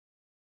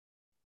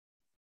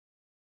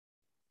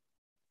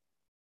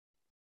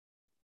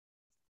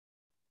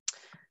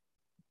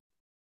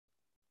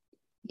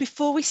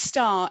Before we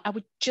start, I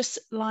would just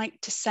like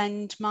to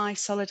send my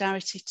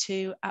solidarity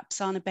to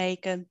Apsana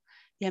Begum,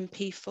 the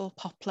MP for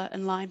Poplar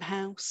and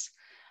Limehouse.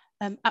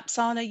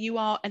 Apsana, you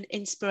are an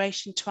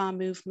inspiration to our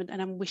movement,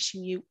 and I'm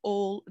wishing you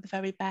all the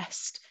very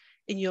best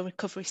in your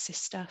recovery,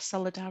 sister.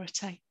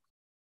 Solidarity.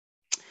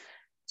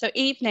 So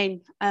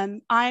evening,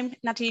 I'm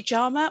Nadia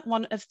Jama,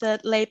 one of the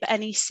Labour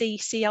NEC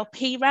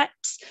CLP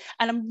reps,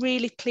 and I'm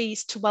really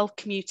pleased to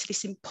welcome you to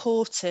this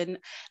important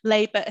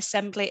Labour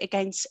Assembly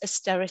Against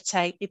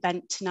Austerity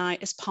event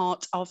tonight as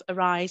part of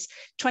Arise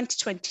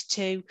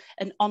 2022,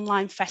 an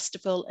online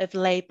festival of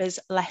Labour's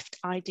left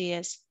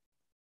ideas.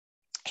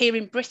 Here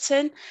in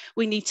Britain,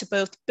 we need to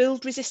both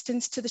build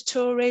resistance to the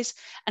Tories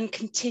and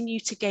continue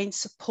to gain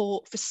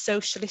support for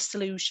socialist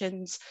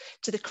solutions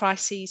to the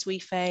crises we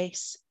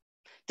face.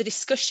 The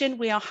discussion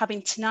we are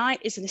having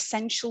tonight is an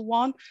essential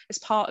one as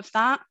part of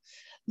that.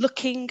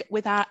 Looking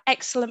with our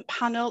excellent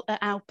panel at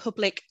our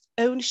public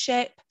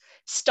ownership,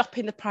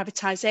 stopping the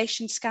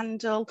privatisation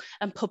scandal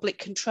and public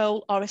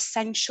control are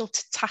essential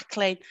to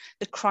tackling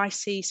the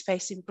crises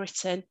facing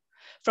Britain,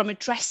 from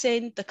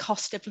addressing the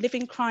cost of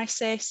living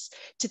crisis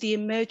to the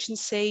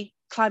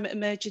climate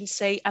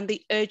emergency and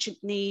the urgent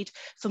need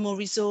for more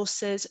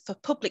resources for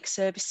public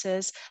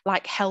services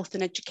like health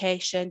and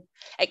education.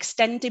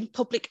 Extending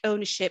public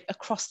ownership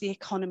across the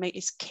economy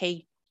is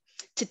key.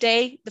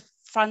 Today, the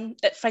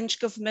French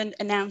government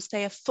announced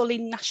they have fully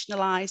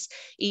nationalised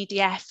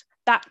EDF.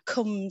 That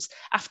comes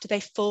after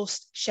they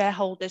forced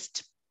shareholders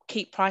to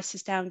keep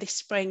prices down this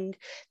spring.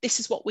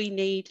 This is what we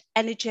need: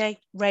 energy,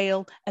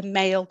 rail and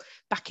mail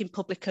back in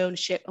public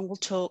ownership, and we'll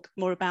talk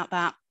more about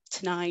that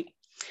tonight.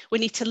 We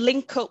need to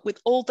link up with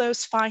all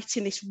those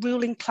fighting this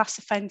ruling class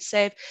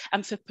offensive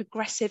and for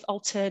progressive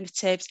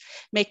alternatives,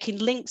 making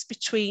links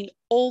between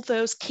all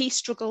those key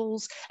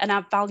struggles and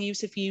our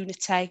values of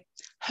unity.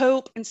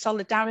 Hope and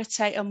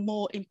solidarity are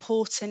more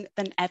important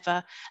than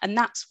ever, and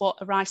that's what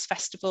Arise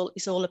Festival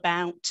is all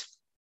about.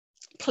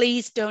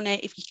 Please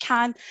donate if you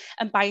can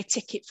and buy a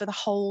ticket for the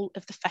whole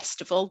of the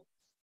festival.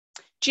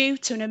 Due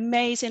to an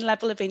amazing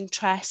level of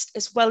interest,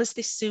 as well as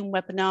this Zoom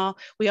webinar,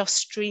 we are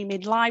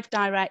streaming live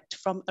direct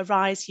from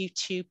Arise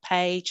YouTube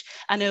page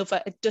and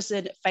over a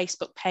dozen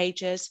Facebook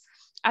pages.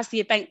 As the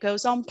event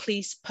goes on,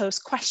 please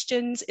post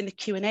questions in the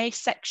Q&A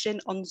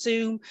section on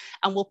Zoom,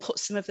 and we'll put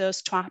some of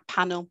those to our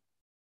panel.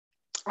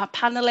 Our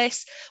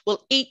panellists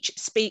will each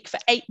speak for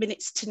 8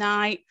 minutes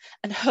tonight,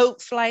 and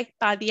hopefully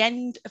by the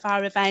end of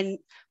our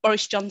event,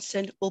 Boris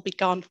Johnson will be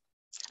gone,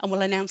 and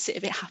we'll announce it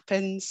if it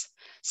happens.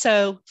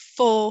 So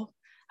for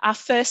our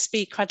first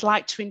speaker, I'd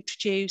like to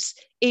introduce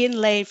Ian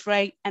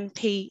Lavery,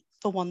 MP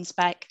for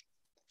Wansbeck.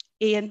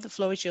 Ian, the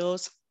floor is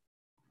yours.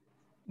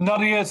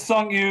 Nadia,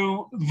 thank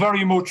you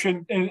very much.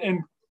 And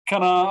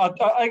can I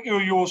echo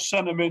your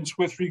sentiments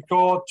with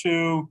regard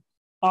to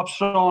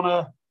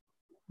Apsana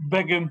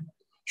Begum.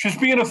 She's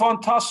been a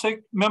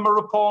fantastic member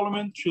of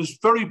Parliament. She's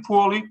very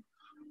poorly.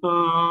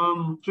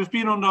 She's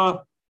been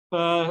under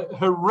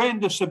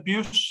horrendous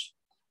abuse,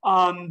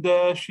 and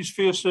she's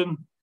facing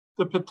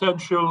the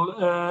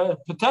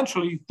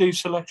potentially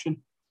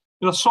deselection.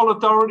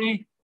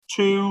 Solidarity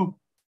to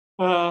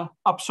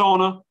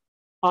Apsana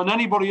and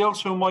anybody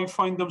else who might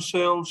find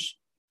themselves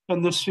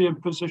in the same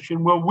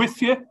position. We're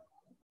with you.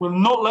 We'll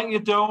not let you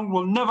down.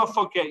 We'll never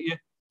forget you.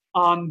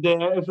 And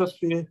as I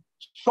say,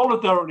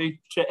 solidarity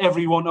to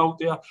everyone out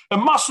there. A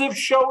massive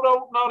shout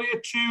out,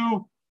 Nadia,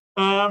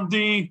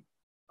 to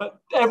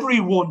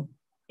everyone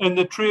in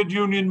the trade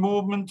union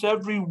movement,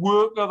 every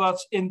worker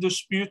that's in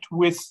dispute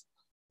with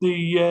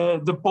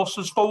the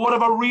bosses for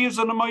whatever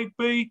reason it might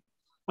be.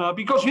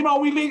 Because, we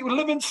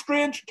live in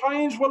strange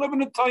times. We're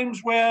living in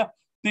times where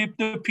the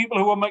people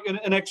who are making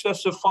in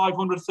excess of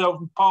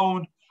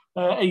 £500,000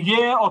 a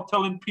year are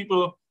telling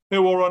people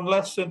who are on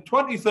less than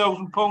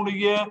 £20,000 a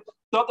year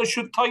that they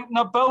should tighten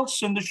their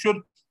belts and they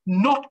should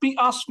not be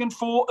asking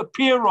for a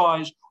pay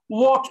rise.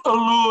 What a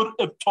load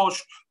of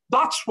tosh.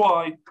 That's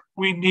why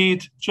we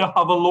need to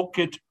have a look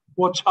at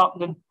what's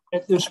happening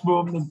at this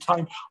moment in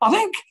time. I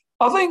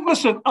think,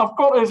 listen, I've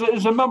got,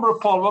 as a member of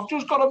Parliament, I've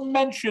just got to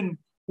mention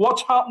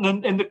what's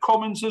happening in the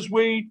Commons as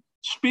we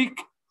speak.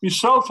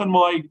 Myself and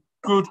my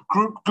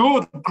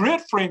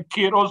great friend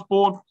Kate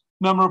Osborne,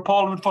 member of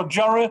Parliament for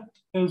Jarrah,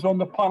 is on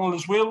the panel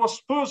as well. We're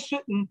supposed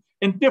sitting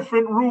in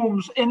different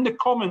rooms in the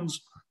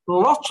Commons.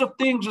 Lots of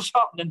things is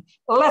happening.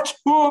 Let's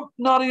hope,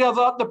 Nadia,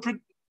 that the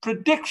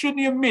prediction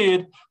you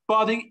made,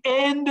 by the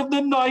end of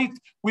the night,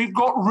 we've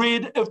got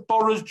rid of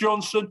Boris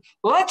Johnson.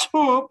 Let's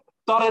hope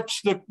that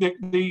it's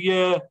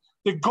the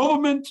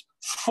government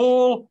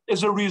fall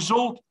as a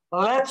result.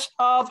 Let's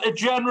have a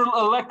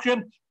general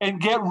election and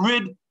get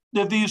rid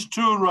of these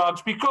two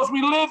rags, because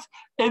we live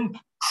in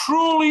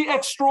truly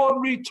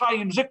extraordinary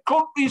times. The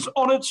country's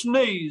on its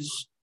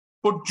knees,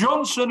 but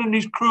Johnson and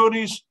his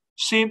cronies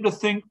seem to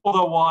think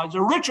otherwise.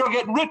 The rich are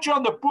getting richer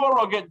and the poor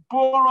are getting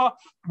poorer.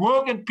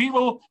 Working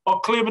people are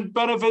claiming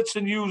benefits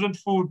and using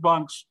food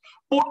banks.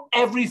 But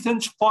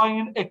everything's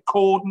fine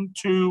according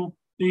to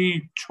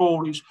the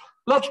Tories.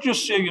 Let's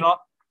just say,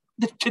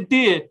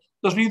 today,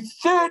 There's been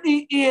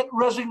 38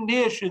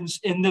 resignations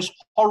in this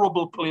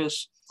horrible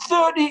place.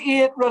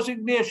 38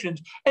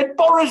 resignations. And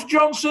Boris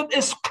Johnson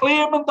is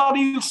claiming that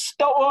he'll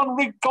stay on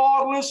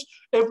regardless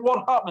of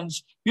what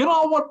happens. You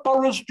know what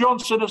Boris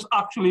Johnson is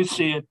actually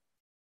saying?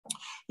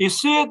 He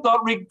said that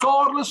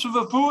regardless of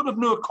a vote of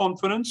no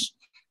confidence,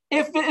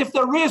 if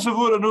there is a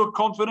vote of no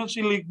confidence,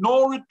 he'll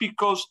ignore it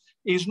because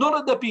he's not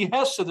at the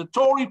behest of the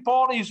Tory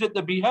party, he's at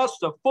the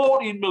behest of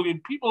 14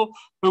 million people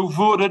who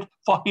voted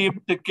for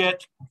him to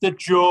get the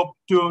job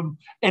done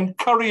and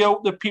carry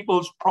out the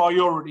people's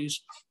priorities.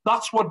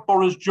 That's what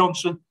Boris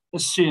Johnson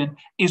is saying.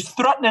 He's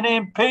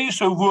threatening MPs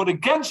who vote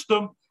against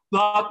him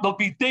that they'll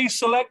be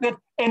deselected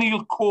and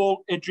he'll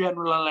call a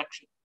general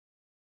election.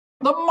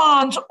 The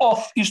man's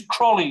off his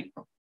trolley.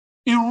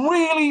 He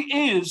really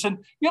is. And,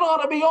 you know,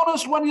 to be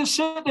honest, when you're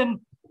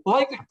sitting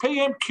like the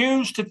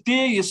PMQs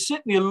today, you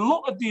sit and you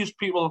look at these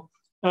people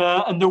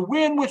and the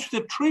way in which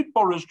they treat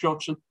Boris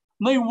Johnson,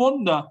 and they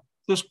wonder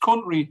this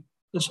country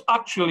is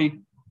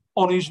actually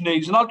on his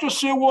knees. And I'll just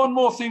say one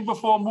more thing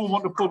before I move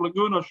on to public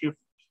ownership.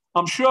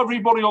 I'm sure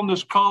everybody on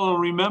this call will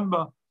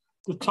remember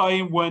the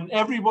time when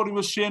everybody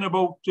was saying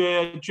about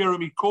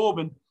Jeremy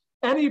Corbyn.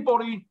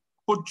 Anybody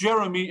but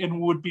Jeremy and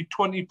would be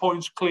 20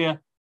 points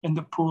clear in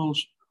the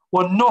polls.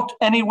 We're not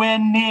anywhere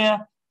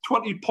near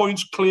 20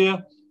 points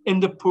clear in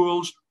the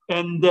polls.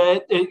 And,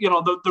 you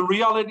know, the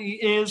reality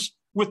is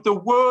with the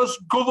worst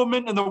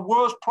government and the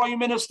worst prime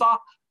minister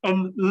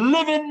and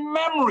living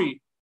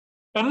memory,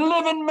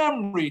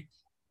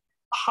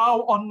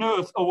 how on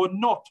earth are we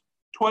not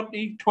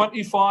 20,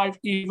 25,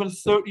 even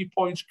 30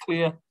 points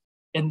clear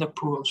in the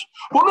polls?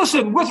 But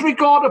listen, with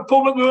regard to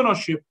public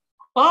ownership,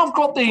 I've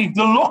got the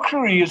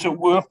luxury, as it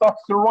were, if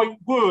that's the right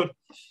word,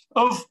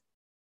 of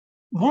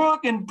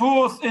working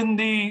both in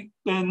the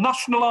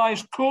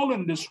nationalised coal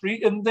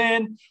industry and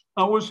then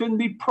I was in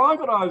the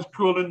privatised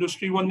coal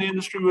industry when the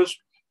industry was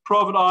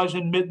privatised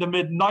in the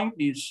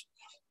mid-90s.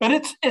 And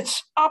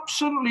it's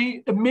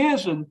absolutely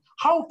amazing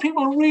how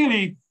people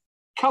really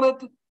kind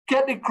of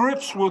get to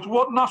grips with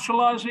what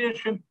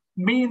nationalisation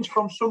means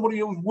from somebody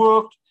who's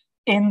worked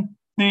in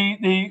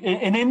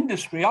in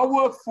industry. I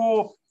work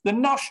for the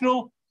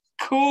National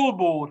Coal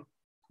Board.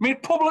 I mean,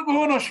 public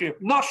ownership,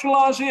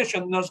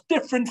 nationalisation, there's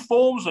different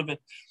forms of it.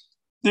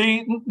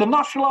 The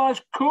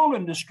nationalised coal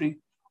industry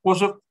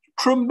was a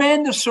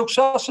tremendous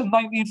success in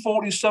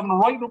 1947,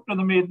 right up to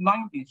the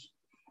mid-90s.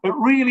 It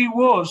really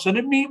was. And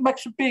it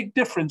makes a big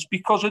difference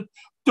because it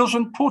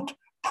doesn't put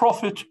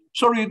profit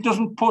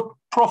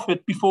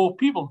before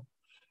people.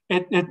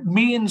 It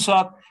means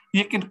that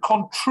you can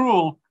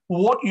control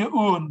what you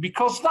own,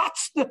 because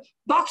that's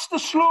the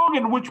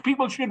slogan which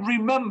people should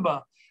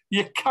remember.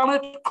 You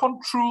cannot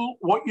control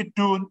what you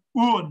don't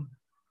own.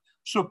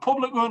 So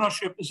public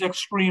ownership is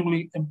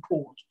extremely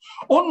important.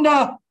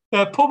 Under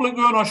public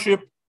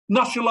ownership,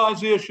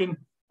 nationalisation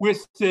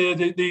with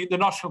the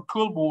National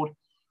Coal Board,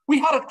 we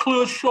had a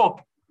closed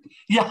shop.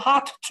 You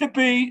had to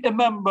be a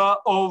member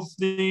of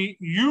the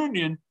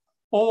union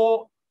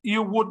or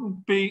you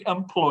wouldn't be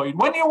employed.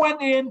 When you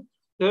went in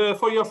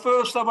for your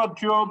first ever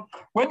job,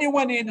 when you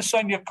went in to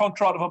sign your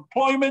contract of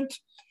employment,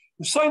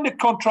 you signed the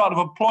contract of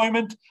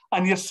employment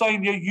and you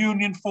signed your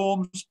union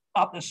forms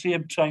at the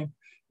same time.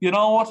 You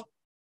know what?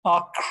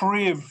 I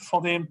crave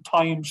for them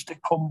times to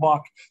come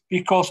back,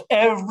 because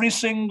every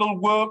single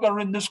worker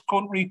in this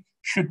country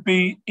should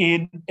be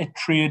in a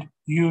trade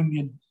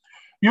union.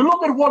 You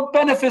look at what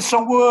benefits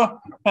there were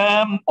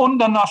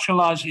under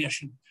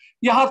nationalisation.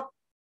 You had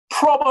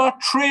proper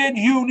trade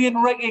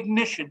union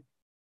recognition.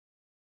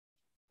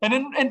 And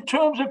in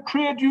terms of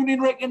trade union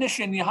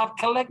recognition, you had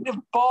collective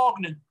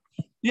bargaining.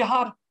 You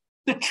had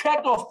the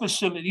check-off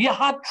facility. You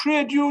had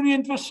trade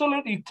union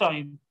facility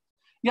time.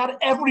 You had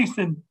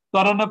everything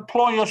that an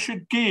employer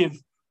should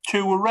give to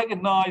a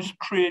recognised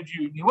trade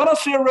union. When I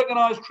say a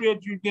recognised trade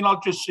union, I'll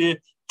just say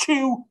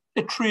to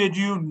a trade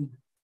union.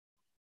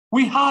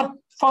 We had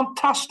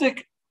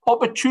fantastic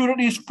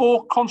opportunities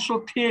for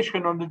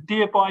consultation on a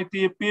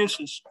day-by-day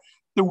basis.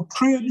 The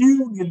trade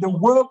union, the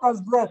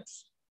workers'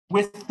 reps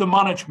with the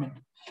management.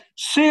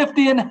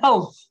 Safety and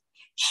health,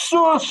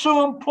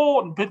 so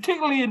important,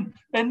 particularly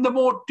in the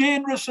more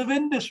dangerous of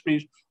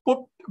industries, but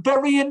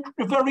very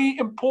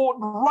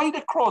important right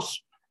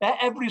across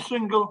every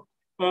single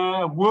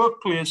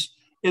workplace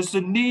is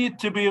the need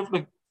to be able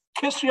to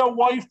kiss your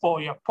wife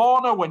or your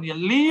partner when you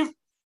leave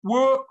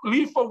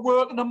for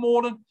work in the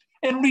morning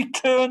and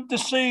return to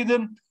see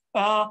them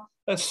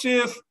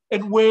safe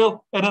and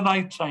well at a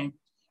night time.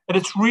 And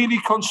it's really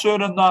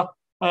concerning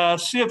that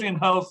safety and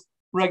health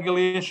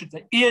regulations,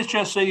 the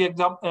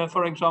EHSE,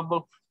 for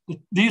example,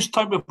 these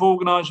type of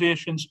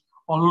organisations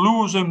are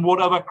losing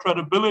whatever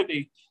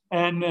credibility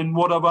and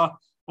whatever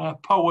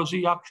powers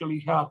he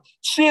actually had.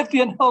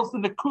 Safety and health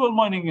in the coal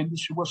mining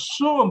industry was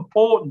so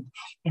important.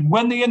 And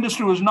when the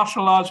industry was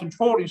nationalised in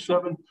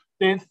 1947,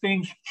 then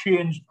things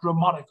changed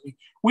dramatically.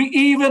 We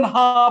even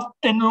have,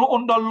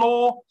 under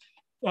law,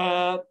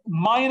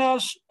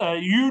 miners,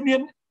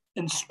 union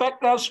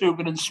inspectors who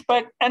can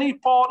inspect any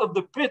part of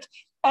the pit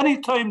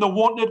anytime they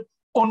wanted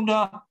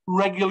under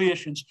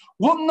regulations.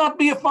 Wouldn't that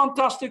be a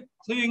fantastic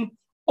thing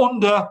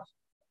under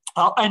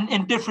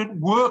in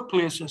different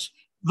workplaces?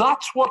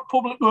 That's what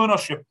public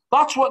ownership,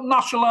 that's what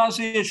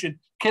nationalisation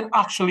can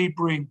actually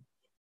bring.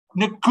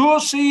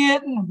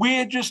 Negotiating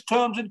wages,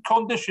 terms and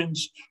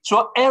conditions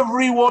so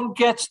everyone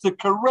gets the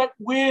correct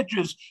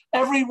wages,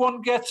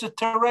 everyone gets the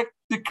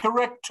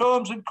correct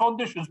terms and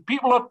conditions.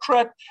 People are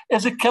treated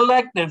as a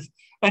collective,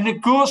 and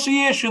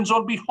negotiations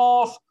on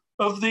behalf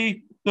of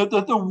the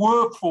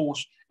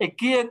workforce,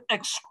 again,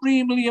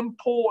 extremely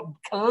important.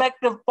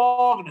 Collective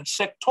bargaining,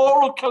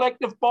 sectoral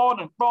collective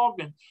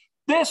bargaining.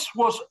 This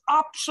was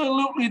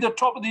absolutely the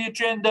top of the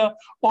agenda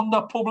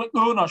under public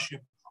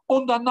ownership,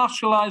 under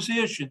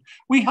nationalisation.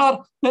 We had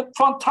the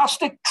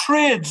fantastic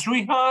trades.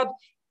 We had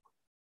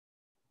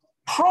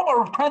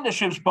proper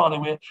apprenticeships, by the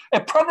way,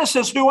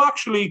 apprentices who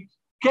actually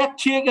get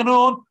taken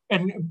on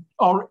and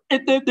are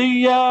at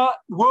the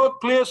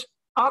workplace,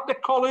 at the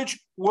college,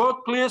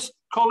 workplace,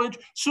 college,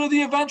 so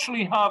they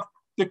eventually have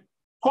the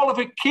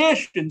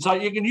qualifications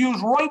that you can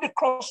use right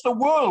across the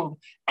world,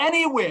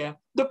 anywhere,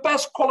 the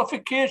best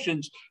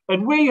qualifications.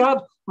 And we had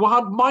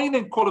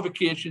mining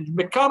qualifications,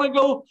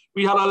 mechanical,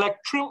 we had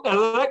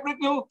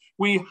electrical,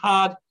 we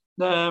had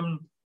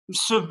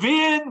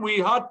surveying, we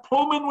had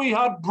plumbing, we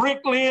had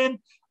bricklaying,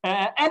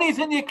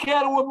 anything you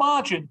care to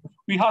imagine.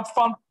 We had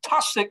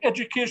fantastic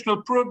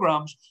educational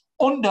programs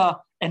under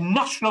a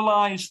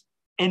nationalised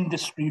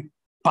industry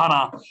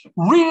banner.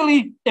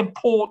 Really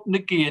important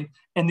again.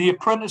 And the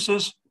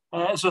apprentices,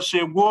 as I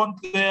say, weren't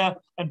there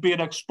and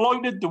being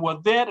exploited. They were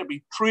there to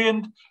be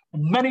trained.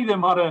 And many of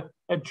them had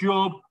a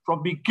job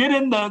from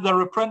beginning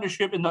their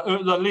apprenticeship in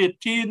the late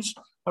teens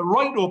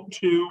right up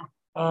to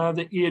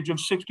the age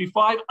of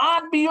 65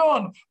 and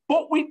beyond.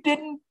 But we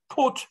didn't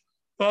put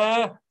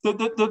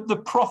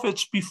the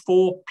profits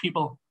before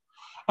people.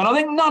 And I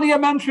think Nadia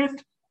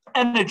mentioned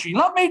energy.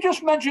 Let me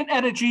just mention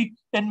energy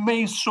and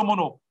may summon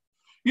up.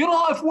 You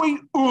know, if we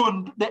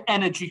owned the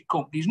energy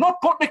companies,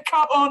 not putting a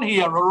cap on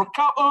here or a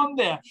cap on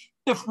there,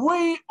 if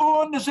we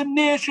owned as a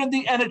nation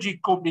the energy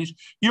companies,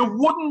 you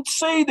wouldn't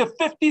see the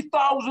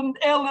 50,000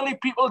 elderly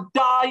people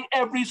die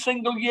every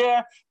single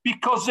year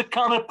because they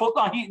cannot put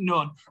the heating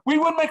on. We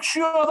would make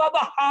sure that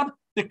they had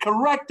the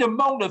correct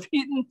amount of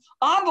heating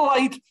and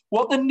light,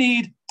 what they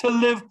need to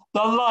live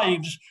their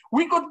lives.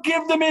 We could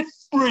give them it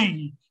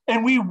free,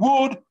 and we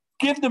would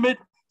give them it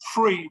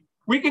free.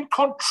 We can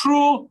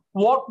control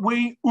what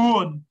we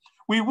own.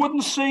 We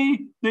wouldn't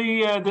see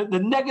the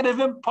negative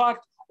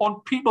impact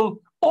on people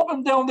up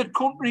and down the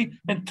country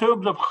in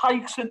terms of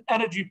hikes in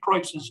energy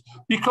prices,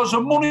 because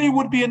the money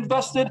would be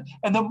invested,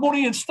 and the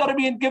money, instead of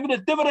being given to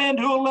dividend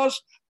holders,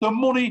 the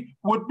money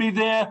would be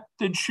there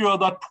to ensure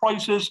that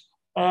prices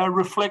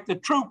reflect the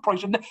true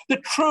price and the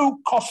true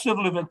cost of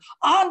living,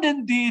 and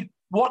indeed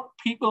what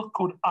people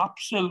could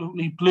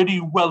absolutely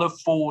bloody well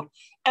afford.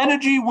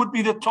 Energy would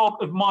be the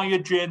top of my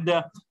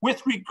agenda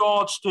with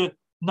regards to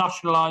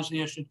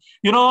nationalisation.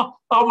 You know,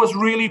 I was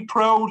really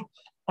proud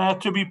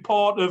to be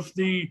part of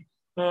the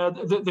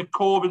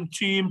Corbyn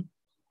team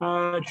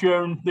on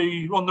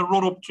the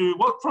run up to,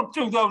 well, from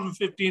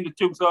 2015 to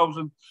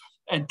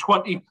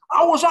 2020.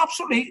 I was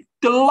absolutely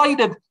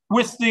delighted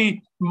with the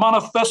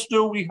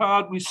manifesto we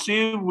had. We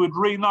said we'd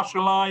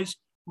renationalise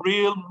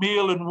rail,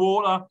 mail and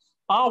water.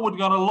 I would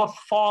go a lot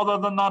farther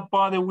than that,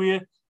 by the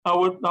way. I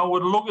would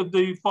look at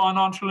the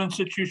financial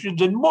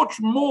institutions and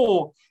much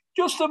more,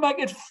 just to make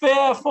it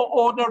fair for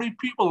ordinary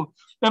people.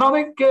 And I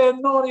think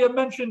Nadia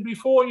mentioned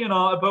before, you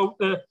know, about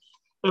the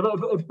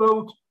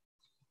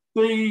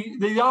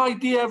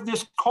idea of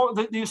this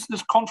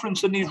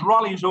conference and these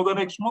rallies over the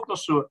next month or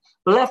so.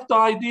 Left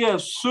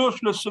ideas,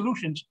 socialist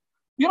solutions.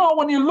 You know,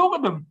 when you look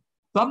at them,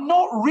 they're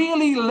not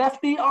really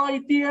lefty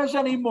ideas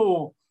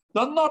anymore.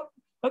 They're not.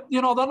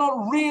 You know, they're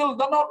not real,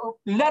 they're not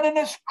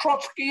Leninist,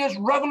 Trotskyist,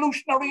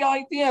 revolutionary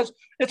ideas.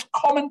 It's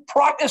common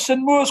practice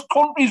in most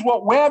countries,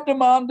 what we're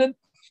demanding.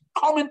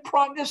 Common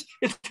practice,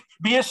 it's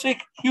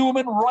basic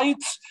human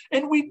rights,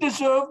 and we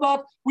deserve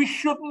that. We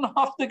shouldn't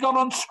have to go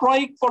on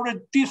strike for a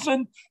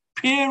decent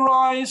pay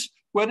rise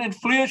when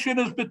inflation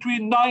is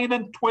between 9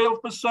 and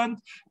 12%,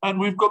 and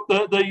we've got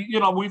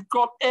we've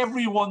got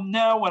everyone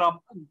now, and I'm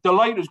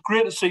delighted. It's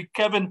great to see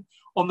Kevin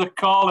on the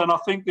call, and I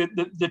think that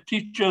the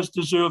teachers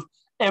deserve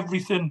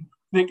everything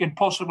they can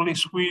possibly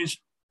squeeze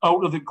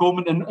out of the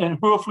government, and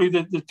hopefully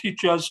the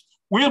teachers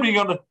will be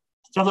going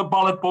to the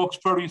ballot box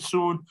very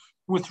soon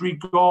with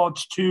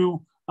regards to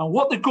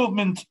what the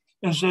government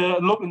is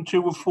looking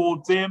to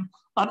afford them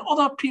and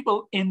other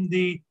people in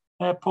the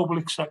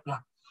public sector.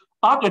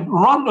 I could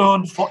run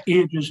on for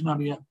ages,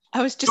 Nadia.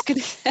 I was just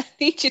going to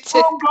need you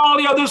to.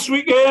 Mongolia this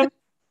weekend.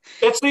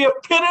 It's the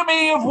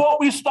epitome of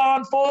what we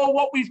stand for,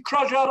 what we've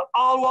treasured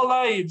all our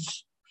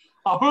lives.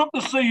 I hope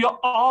to see you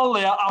all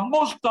there. A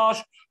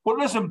moustache, but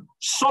listen,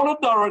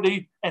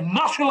 solidarity and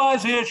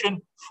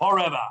nationalisation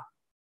forever.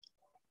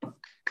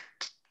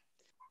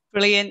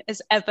 Brilliant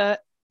as ever.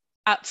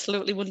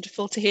 Absolutely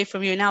wonderful to hear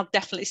from you, and I'll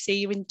definitely see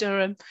you in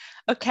Durham.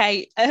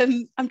 Okay,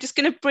 I'm just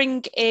going to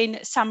bring in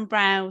Sam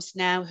Browse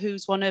now,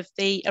 who's one of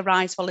the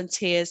Arise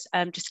volunteers,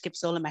 just to give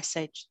us all a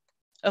message.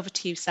 Over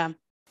to you, Sam.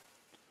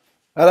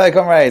 Hello,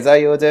 comrades. How are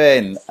you all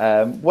doing?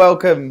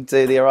 Welcome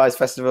to the Arise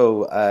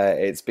Festival.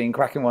 It's been a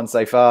cracking one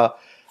so far,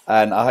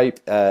 and I hope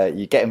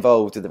you get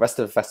involved with the rest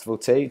of the festival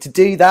too. To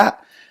do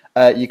that,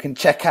 you can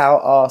check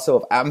out our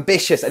sort of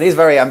ambitious, and it is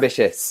very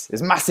ambitious,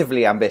 it's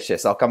massively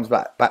ambitious, I'll come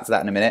back to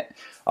that in a minute,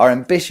 our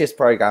ambitious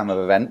programme of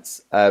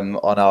events on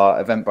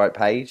our Eventbrite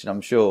page, and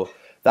I'm sure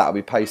that will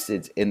be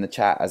posted in the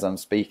chat as I'm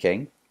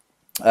speaking.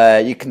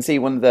 You can see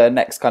one of the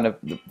next kind of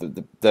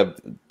the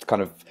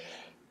kind of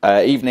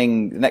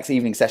next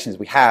evening sessions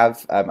we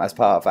have as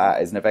part of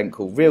that is an event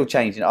called Real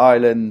Change in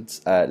Ireland,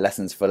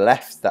 Lessons for the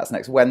Left. That's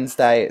next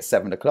Wednesday at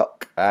 7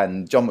 o'clock,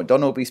 and John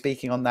McDonnell will be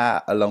speaking on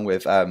that, along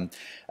with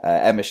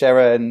Emma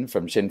Sharon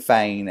from Sinn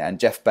Féin and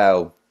Jeff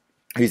Bell,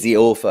 who's the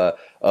author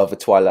of The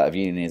Twilight of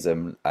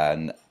Unionism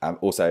and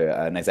also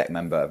an exec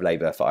member of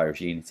Labour for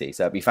Irish Unity.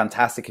 So it'd be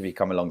fantastic if you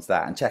come along to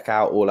that and check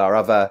out all our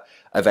other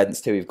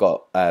events too. We've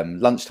got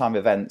lunchtime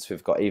events,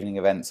 we've got evening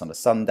events on a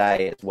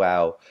Sunday as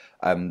well,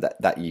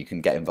 that you can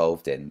get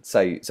involved in.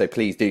 So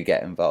please do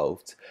get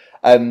involved.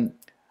 And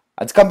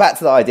to come back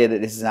to the idea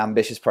that this is an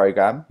ambitious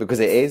programme, because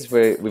it is,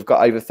 we've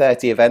got over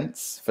 30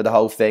 events for the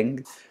whole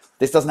thing.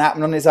 This doesn't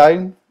happen on its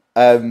own.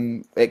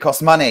 It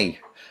costs money,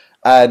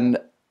 and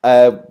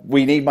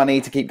we need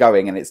money to keep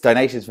going, and it's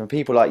donations from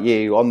people like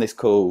you on this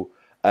call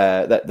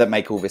that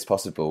make all this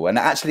possible. And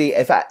actually,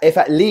 if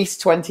at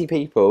least 20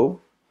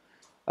 people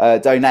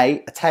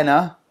donate a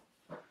tenner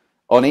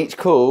on each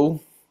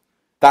call,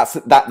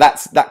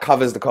 that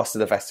covers the cost of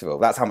the festival.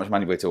 That's how much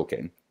money we're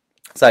talking.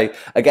 So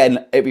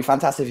again, it'd be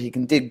fantastic if you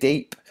can dig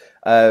deep,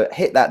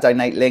 hit that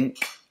donate link,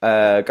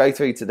 go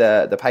through to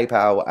the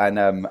PayPal,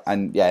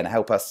 and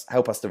help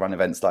us to run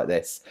events like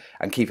this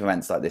and keep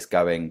events like this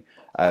going,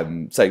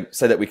 so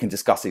that we can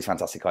discuss these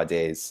fantastic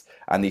ideas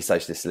and these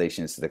socialist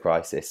solutions to the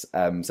crisis.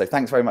 So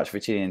thanks very much for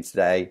tuning in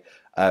today.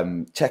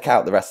 Check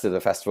out the rest of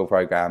the festival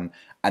programme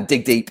and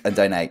dig deep and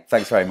donate.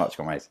 Thanks very much,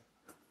 comrades.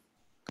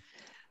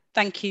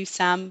 Thank you,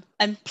 Sam.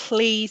 And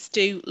please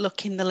do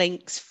look in the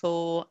links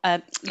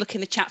look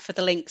in the chat for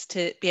the links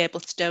to be able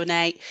to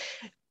donate.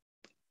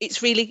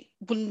 It's really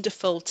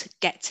wonderful to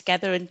get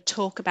together and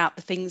talk about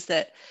the things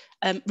that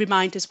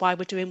remind us why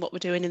we're doing what we're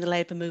doing in the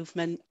Labour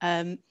movement.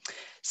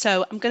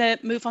 So I'm going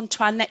to move on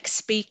to our next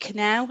speaker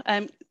now.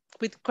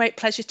 With great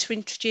pleasure to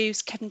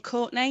introduce Kevin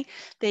Courtney,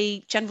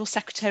 the General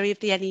Secretary of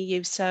the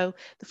NEU. So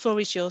the floor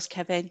is yours,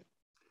 Kevin.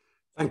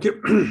 Thank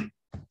you.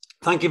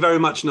 Thank you very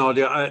much,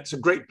 Nadia. It's a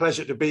great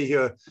pleasure to be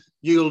here.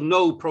 You'll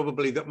know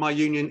probably that my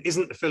union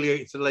isn't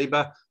affiliated to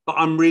Labour, but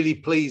I'm really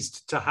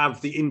pleased to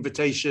have the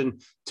invitation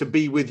to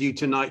be with you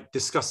tonight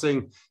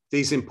discussing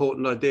these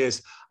important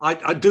ideas.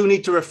 I do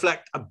need to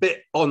reflect a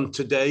bit on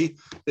today.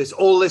 There's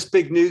all this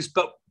big news,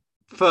 but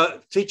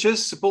for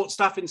teachers, support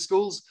staff in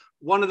schools,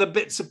 one of the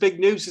bits of big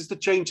news is the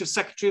change of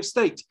Secretary of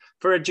State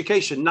for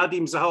Education.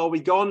 Nadeem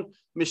Zahawi gone,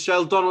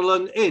 Michelle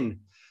Donnellan in.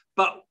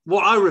 But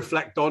what I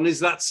reflect on is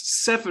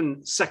that's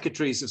 7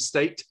 secretaries of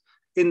state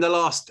in the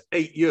last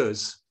 8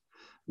 years.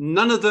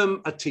 None of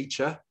them a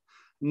teacher,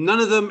 none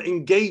of them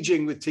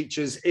engaging with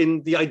teachers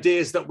in the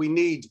ideas that we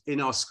need in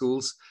our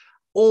schools,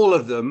 all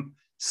of them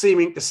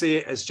seeming to see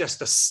it as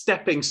just a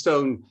stepping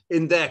stone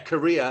in their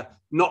career,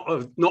 not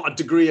a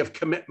degree of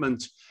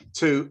commitment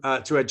to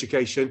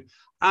education.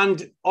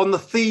 And on the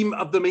theme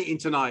of the meeting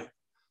tonight,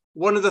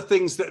 one of the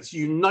things that's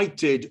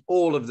united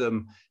all of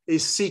them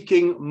is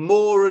seeking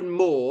more and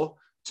more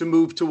to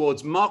move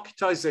towards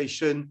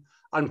marketisation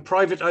and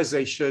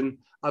privatisation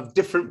of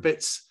different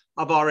bits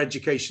of our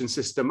education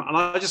system. And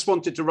I just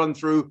wanted to run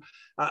through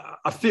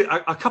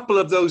a couple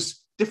of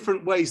those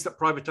different ways that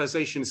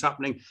privatisation is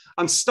happening.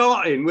 And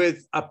starting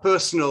with a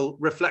personal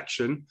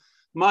reflection,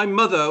 my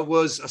mother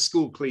was a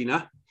school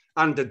cleaner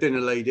and a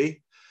dinner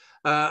lady.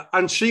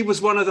 And she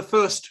was one of the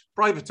first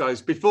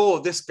privatised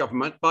before this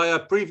government. By a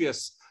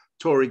previous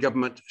Tory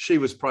government, she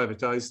was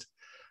privatised.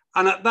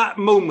 And at that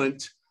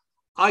moment,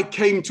 I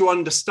came to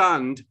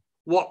understand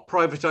what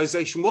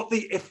privatisation, what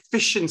the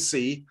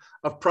efficiency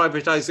of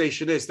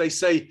privatisation is. They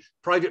say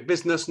private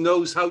business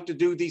knows how to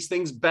do these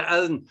things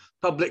better than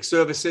public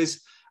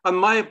services. And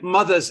my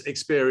mother's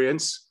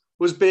experience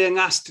was being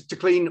asked to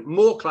clean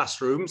more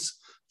classrooms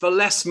for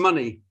less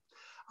money.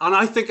 And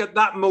I think at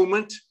that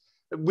moment,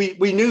 we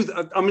knew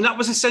that, I mean, that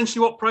was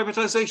essentially what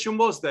privatisation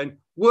was then.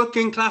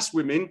 Working class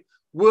women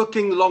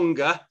working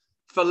longer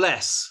for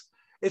less.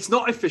 It's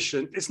not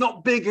efficient. It's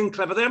not big and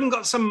clever. They haven't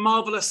got some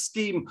marvelous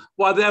scheme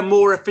why they're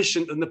more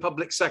efficient than the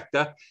public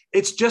sector.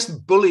 It's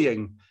just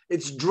bullying.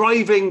 It's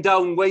driving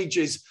down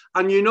wages.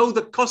 And you know,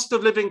 the cost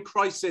of living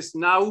crisis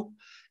now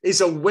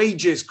is a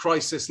wages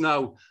crisis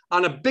now.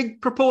 And a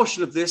big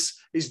proportion of this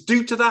is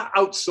due to that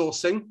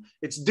outsourcing.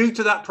 It's due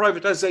to that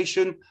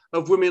privatization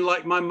of women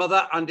like my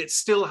mother. And it's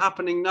still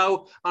happening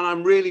now. And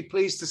I'm really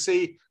pleased to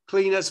see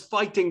cleaners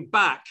fighting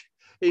back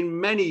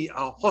in many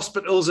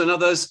hospitals and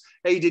others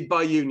aided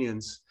by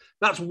unions.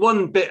 That's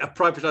one bit of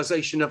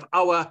privatisation of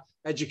our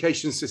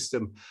education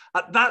system.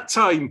 At that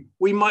time,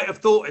 we might have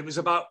thought it was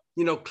about,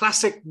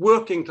 classic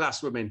working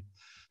class women,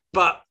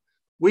 but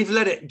we've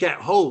let it get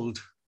hold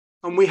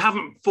and we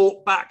haven't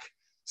fought back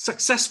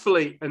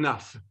successfully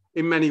enough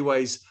in many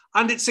ways.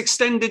 And it's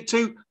extended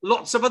to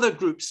lots of other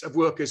groups of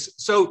workers.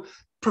 So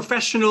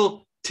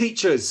professional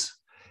teachers,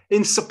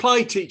 in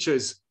supply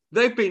teachers,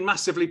 they've been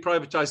massively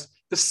privatised.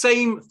 The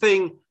same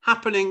thing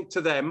happening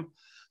to them.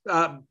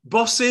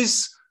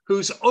 Bosses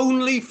whose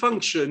only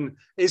function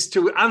is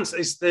to answer,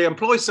 they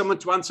employ someone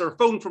to answer a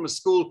phone from a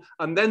school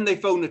and then they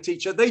phone a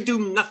teacher. They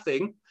do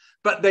nothing,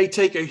 but they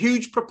take a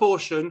huge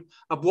proportion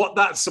of what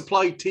that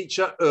supply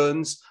teacher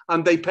earns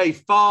and they pay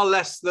far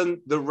less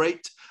than the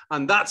rate.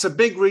 And that's a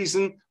big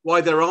reason why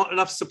there aren't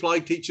enough supply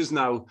teachers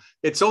now.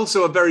 It's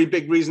also a very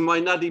big reason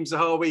why Nadhim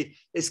Zahawi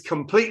is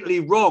completely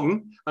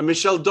wrong. And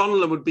Michelle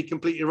Donnellan would be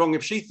completely wrong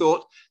if she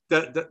thought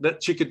that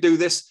she could do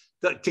this,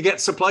 that to get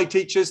supply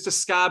teachers to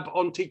scab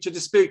on teacher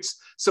disputes.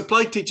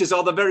 Supply teachers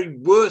are the very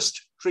worst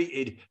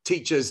treated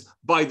teachers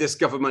by this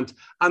government,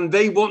 and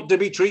they want to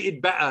be treated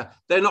better.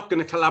 They're not going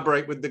to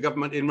collaborate with the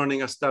government in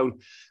running us down.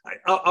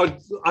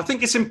 I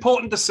think it's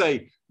important to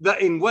say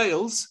that in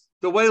Wales,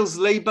 the Wales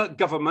Labour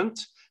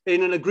government,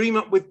 in an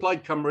agreement with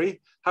Plaid Cymru,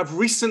 have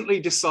recently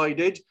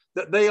decided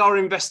that they are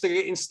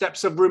investigating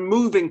steps of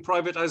removing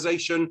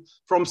privatisation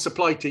from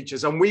supply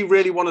teachers. And we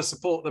really want to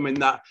support them in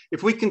that.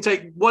 If we can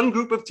take one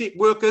group of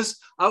workers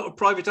out of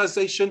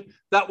privatisation,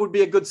 that would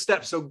be a good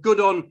step. So good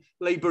on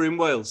Labour in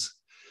Wales.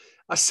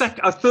 A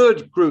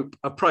third group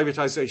of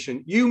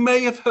privatisation. You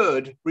may have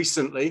heard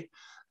recently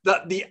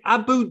that the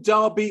Abu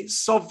Dhabi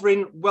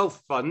Sovereign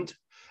Wealth Fund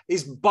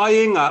is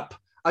buying up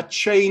a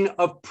chain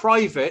of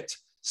private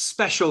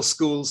special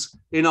schools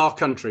in our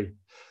country.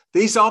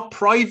 These are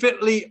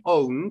privately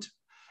owned,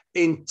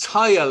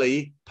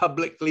 entirely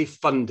publicly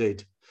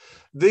funded.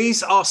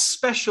 These are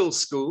special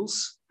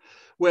schools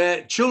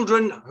where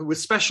children with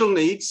special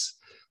needs,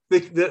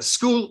 the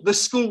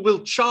school will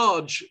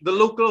charge the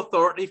local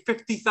authority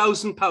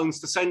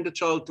 £50,000 to send a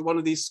child to one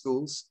of these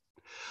schools.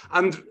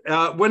 And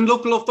when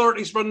local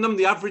authorities run them,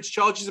 the average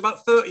charge is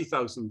about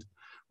 £30,000.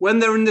 When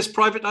they're in this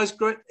privatised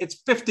grid,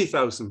 it's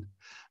 £50,000.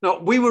 Now,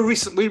 we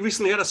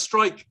recently had a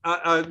strike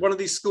at one of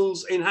these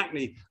schools in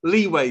Hackney,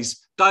 Leeways.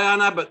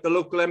 Diane Abbott, the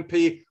local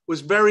MP,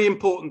 was very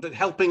important at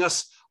helping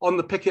us on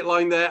the picket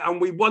line there. And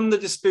we won the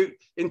dispute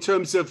in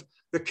terms of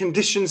the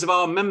conditions of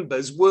our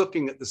members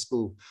working at the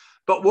school.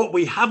 But what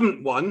we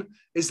haven't won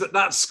is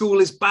that school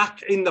is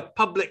back in the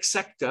public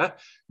sector,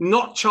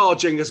 not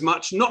charging as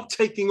much, not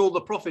taking all the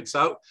profits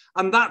out.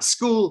 And that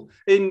school,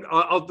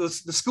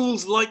 the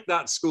schools like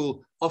that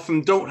school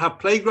often don't have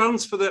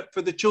playgrounds for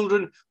the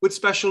children with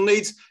special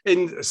needs.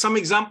 In some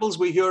examples,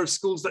 we hear of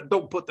schools that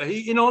don't put the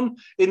heating on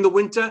in the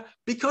winter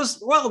because,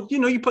 well,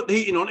 you put the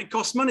heating on, it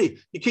costs money.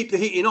 You keep the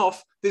heating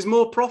off, there's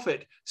more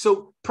profit.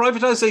 So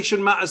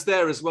privatisation matters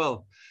there as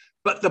well.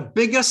 But the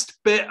biggest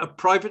bit of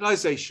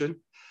privatisation,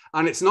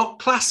 and it's not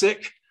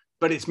classic,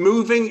 but it's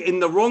moving in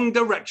the wrong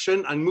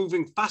direction and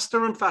moving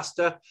faster and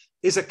faster,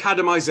 is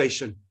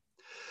academisation.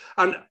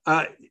 And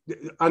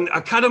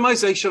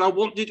academisation, I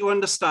want you to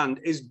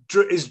understand, is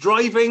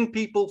driving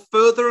people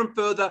further and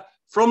further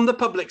from the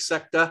public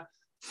sector,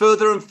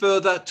 further and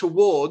further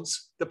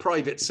towards the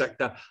private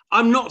sector.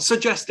 I'm not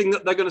suggesting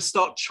that they're going to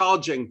start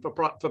charging for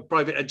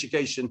private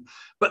education,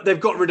 but they've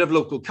got rid of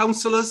local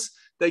councillors.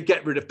 They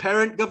get rid of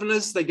parent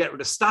governors, they get rid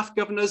of staff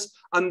governors,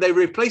 and they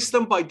replace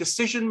them by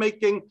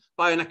decision-making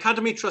by an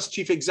Academy Trust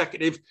chief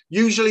executive,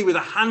 usually with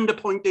a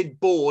hand-appointed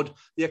board,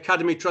 the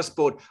Academy Trust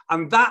board.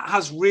 And that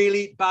has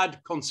really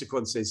bad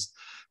consequences.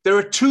 There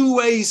are two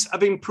ways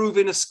of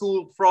improving a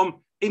school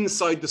from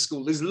inside the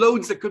school. There's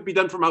loads that could be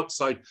done from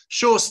outside.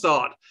 Sure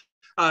Start.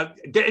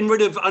 Getting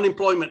rid of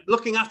unemployment,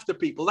 looking after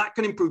people, that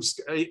can improve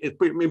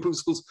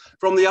schools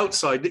from the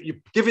outside. That you're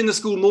giving the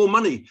school more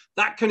money,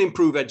 that can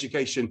improve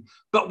education.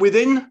 But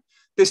within,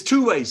 there's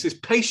two ways. There's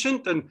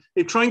patient and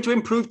trying to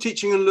improve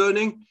teaching and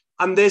learning.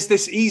 And there's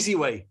this easy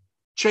way.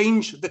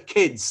 Change the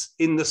kids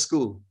in the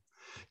school.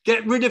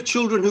 Get rid of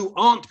children who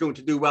aren't going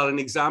to do well in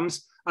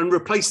exams and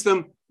replace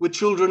them with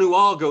children who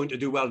are going to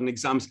do well in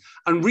exams.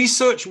 And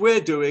research we're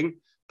doing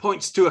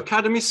points to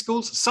academy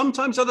schools,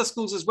 sometimes other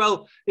schools as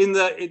well, in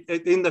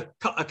the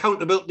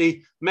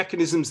accountability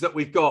mechanisms that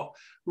we've got,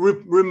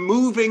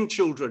 removing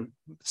children,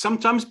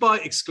 sometimes by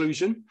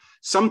exclusion,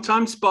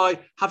 sometimes by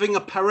having a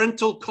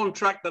parental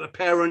contract that a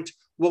parent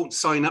won't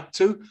sign up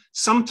to,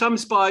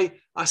 sometimes by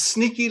a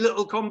sneaky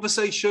little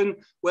conversation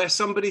where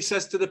somebody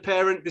says to the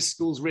parent, this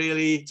school's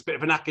it's a bit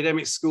of an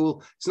academic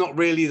school, it's not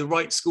really the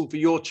right school for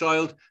your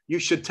child, you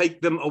should take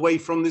them away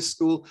from this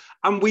school.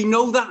 And we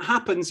know that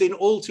happens in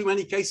all too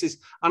many cases.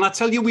 And I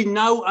tell you, we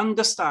now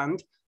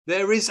understand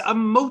there is a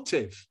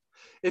motive.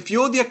 If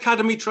you're the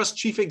Academy Trust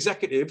chief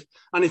executive,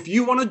 and if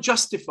you want to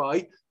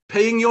justify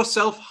paying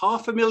yourself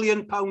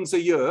 £500,000 a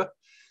year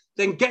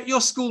then get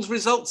your school's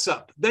results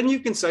up. Then you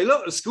can say,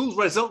 look, the school's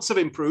results have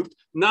improved.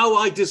 Now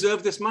I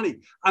deserve this money.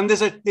 And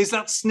there's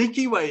that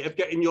sneaky way of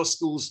getting your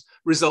school's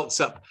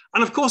results up.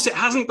 And of course, it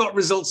hasn't got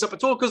results up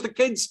at all because the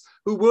kids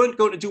who weren't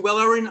going to do well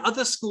are in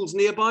other schools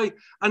nearby.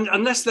 And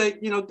unless they,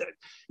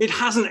 it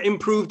hasn't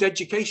improved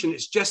education.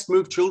 It's just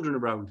moved children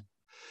around.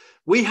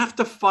 We have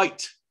to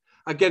fight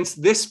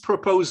against this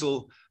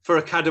proposal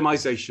for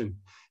academisation.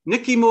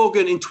 Nicky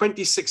Morgan in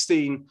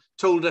 2016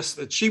 told us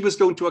that she was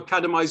going to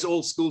academise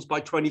all schools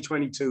by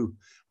 2022.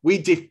 We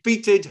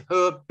defeated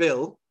her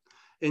bill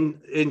in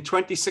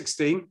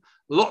 2016.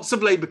 Lots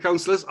of Labour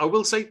councillors, I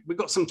will say, we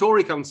got some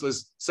Tory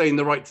councillors saying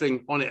the right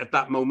thing on it at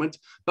that moment,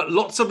 but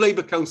lots of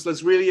Labour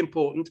councillors, really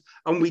important,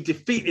 and we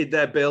defeated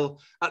their bill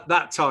at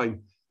that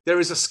time. There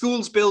is a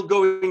schools bill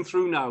going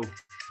through now.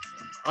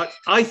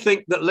 I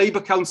think that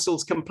Labour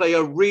councils can play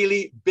a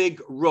really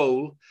big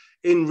role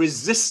in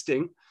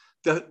resisting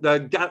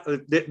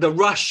the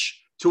rush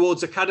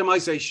towards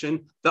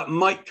academisation that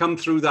might come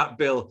through that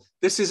bill.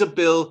 This is a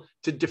bill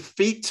to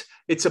defeat.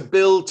 It's a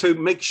bill to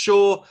make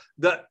sure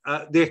that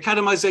the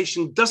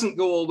academisation doesn't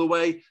go all the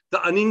way,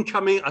 that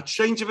a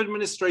change of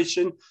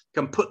administration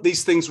can put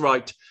these things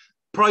right.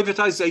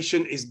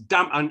 Privatisation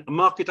and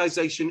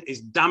marketisation is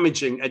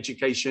damaging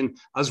education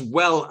as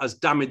well as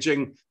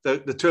damaging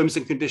the terms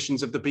and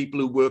conditions of the people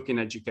who work in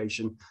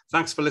education.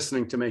 Thanks for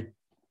listening to me.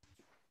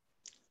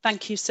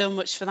 Thank you so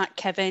much for that,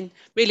 Kevin.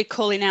 Really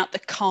calling out the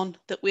con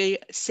that we're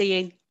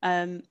seeing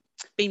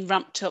being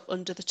ramped up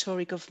under the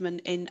Tory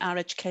government in our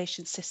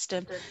education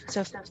system.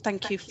 So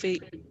thank you for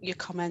your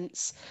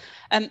comments.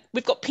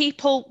 We've got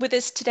people with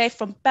us today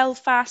from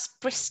Belfast,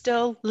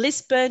 Bristol,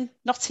 Lisbon,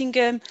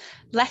 Nottingham,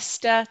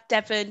 Leicester,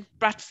 Devon,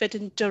 Bradford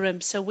and Durham.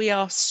 So we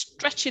are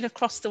stretching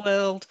across the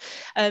world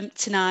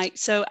tonight.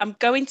 So I'm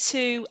going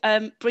to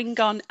bring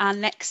on our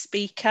next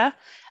speaker,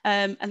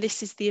 and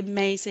this is the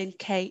amazing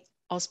Kate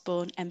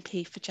Osborne,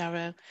 MP for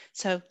Jarrow.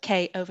 So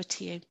Kate, over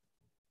to you.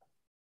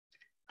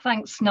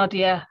 Thanks,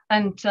 Nadia,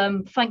 and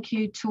thank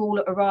you to all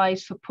at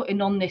Arise for putting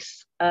on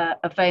this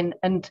event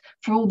and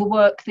for all the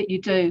work that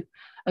you do.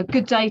 A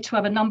good day to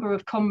have a number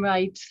of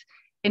comrades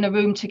in a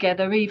room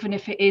together, even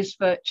if it is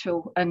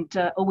virtual, and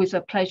always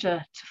a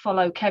pleasure to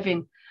follow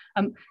Kevin.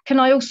 Can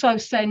I also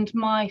send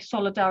my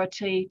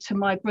solidarity to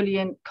my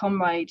brilliant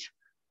comrade,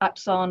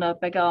 Apsana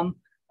Begum.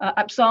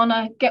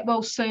 Apsana, get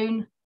well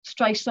soon.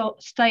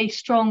 Stay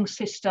strong,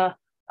 sister.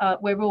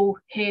 We're all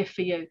here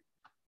for you.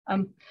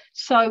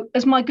 So,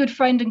 as my good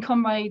friend and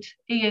comrade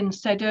Ian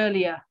said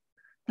earlier,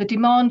 the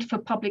demand for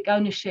public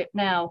ownership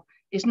now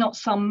is not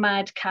some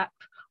madcap,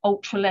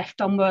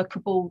 ultra-left,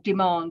 unworkable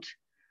demand,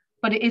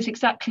 but it is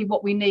exactly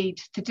what we need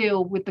to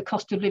deal with the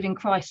cost of living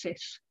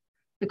crisis,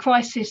 the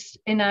crisis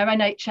in our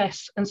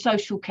NHS and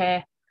social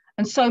care,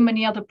 and so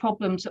many other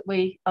problems that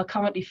we are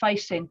currently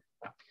facing.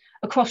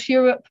 Across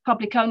Europe,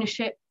 public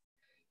ownership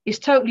is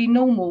totally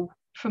normal,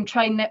 from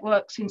train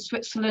networks in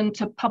Switzerland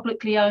to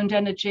publicly owned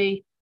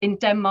energy in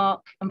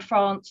Denmark and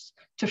France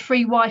to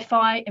free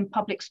Wi-Fi in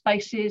public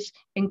spaces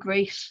in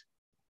Greece.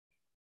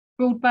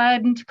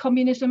 Broadband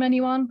communism,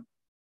 anyone?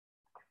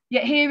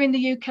 Yet here in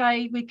the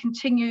UK, we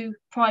continue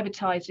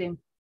privatising.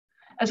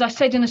 As I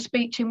said in a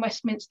speech in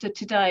Westminster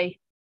today,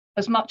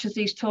 as much as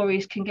these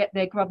Tories can get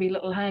their grubby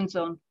little hands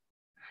on.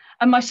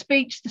 And my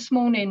speech this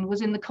morning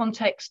was in the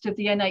context of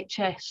the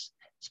NHS,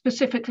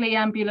 specifically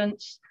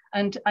ambulance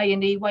and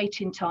A&E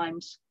waiting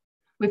times,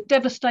 with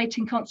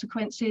devastating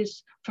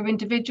consequences for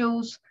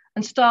individuals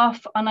and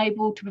staff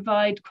unable to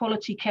provide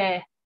quality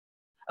care.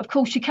 Of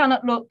course, you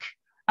cannot look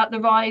at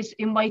the rise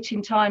in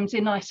waiting times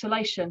in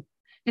isolation.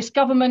 This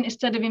government,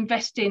 instead of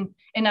investing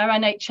in our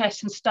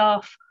NHS and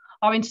staff,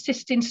 are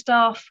insisting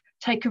staff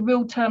take a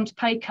real terms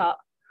pay cut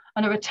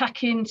and are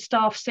attacking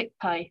staff sick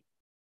pay.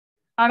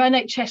 Our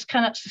NHS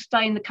cannot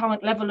sustain the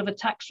current level of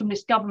attacks from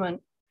this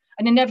government,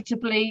 and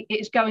inevitably it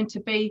is going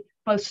to be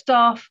both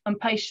staff and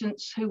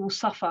patients who will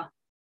suffer.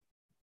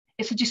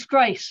 It's a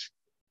disgrace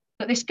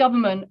that this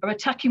government are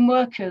attacking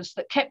workers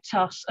that kept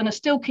us and are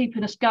still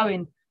keeping us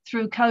going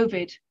through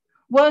COVID.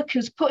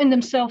 Workers putting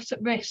themselves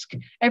at risk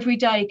every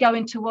day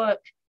going to work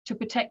to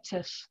protect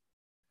us,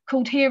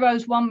 called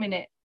heroes 1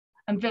 minute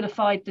and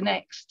vilified the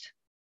next.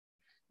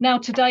 Now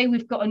today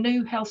we've got a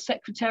new health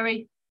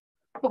secretary,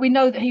 but we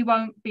know that he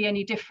won't be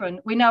any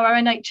different. We know our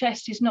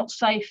NHS is not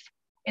safe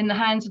in the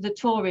hands of the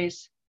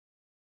Tories.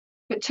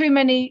 But too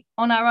many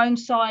on our own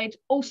side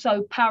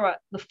also parrot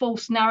the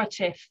false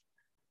narrative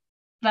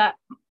that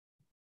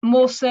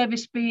more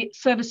services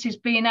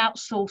being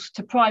outsourced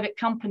to private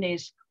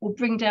companies will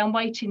bring down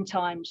waiting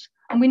times.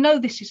 And we know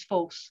this is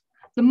false.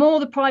 The more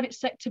the private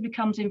sector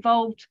becomes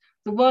involved,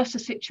 the worse the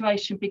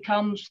situation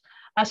becomes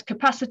as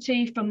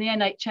capacity from the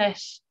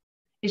NHS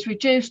is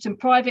reduced and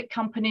private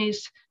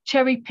companies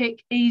cherry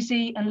pick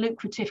easy and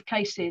lucrative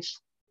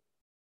cases.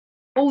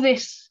 All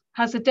this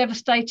has a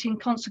devastating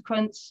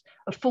consequence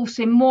of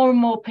forcing more and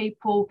more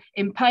people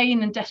in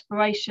pain and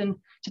desperation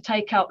to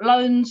take out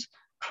loans,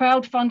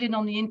 crowdfunding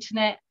on the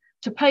internet,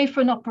 to pay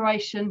for an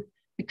operation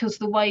because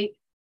the wait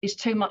is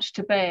too much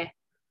to bear.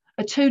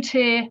 A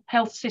two-tier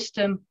health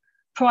system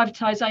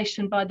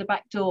privatisation by the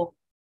back door.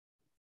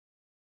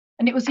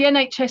 And it was the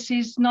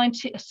NHS's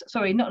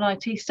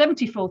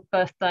 74th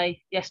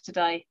birthday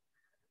yesterday.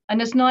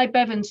 And as Nye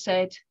Bevan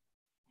said,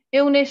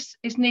 illness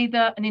is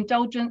neither an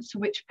indulgence for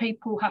which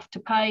people have to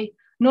pay,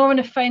 nor an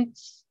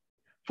offence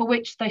for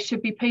which they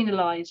should be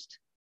penalised,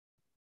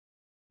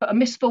 but a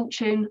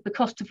misfortune, the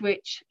cost of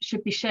which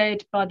should be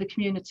shared by the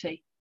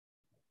community.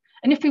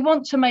 And if we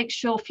want to make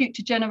sure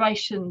future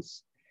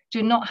generations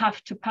do not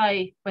have to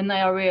pay when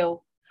they are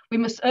ill, we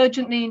must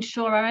urgently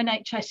ensure our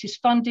NHS is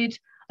funded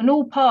and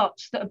all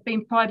parts that have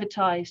been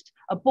privatised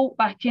are brought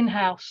back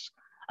in-house,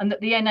 and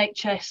that the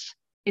NHS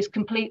is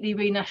completely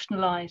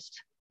renationalised.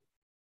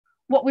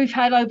 What we've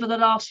had over the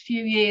last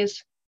few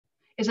years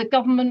is a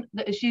government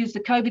that has used the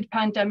COVID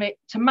pandemic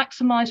to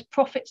maximise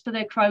profits for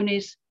their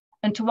cronies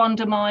and to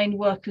undermine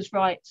workers'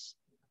 rights.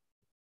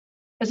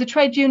 As a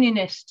trade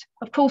unionist,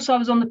 of course, I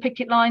was on the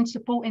picket line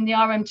supporting the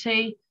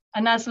RMT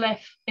and ASLEF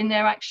in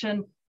their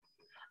action.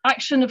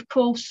 Action, of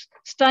course,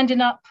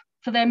 standing up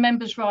for their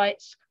members'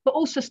 rights, but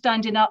also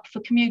standing up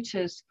for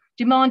commuters,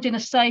 demanding a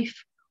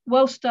safe,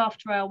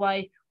 well-staffed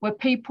railway where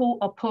people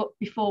are put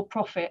before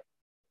profit.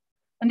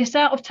 And this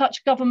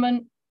out-of-touch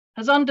government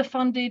has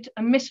underfunded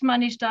and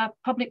mismanaged our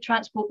public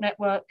transport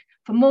network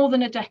for more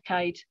than a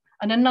decade,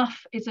 and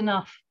enough is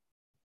enough.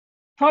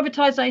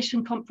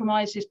 Privatisation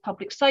compromises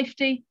public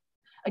safety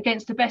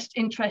against the best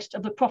interest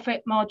of the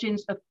profit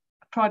margins of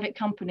private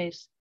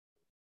companies.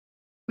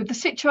 With the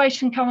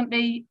situation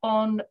currently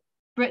on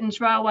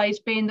Britain's railways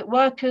being that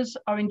workers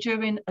are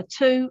enduring a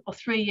 2 or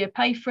 3 year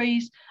pay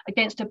freeze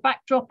against a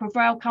backdrop of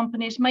rail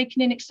companies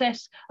making in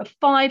excess of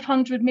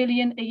 500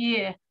 million a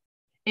year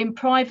in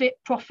private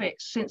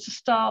profits since the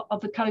start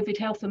of the COVID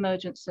health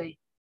emergency.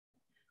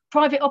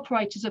 Private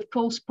operators, of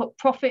course, put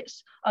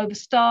profits over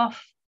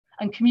staff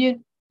and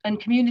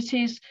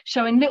communities,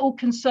 showing little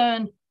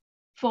concern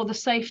for the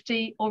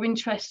safety or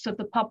interests of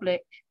the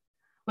public,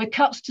 where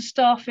cuts to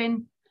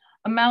staffing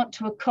amount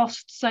to a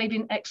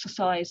cost-saving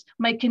exercise,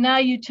 making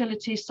our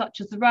utilities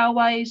such as the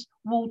railways,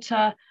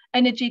 water,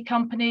 energy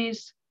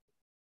companies,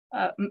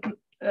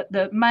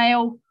 the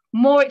mail,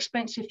 more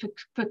expensive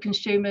for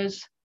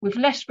consumers, with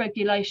less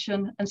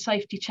regulation and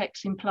safety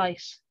checks in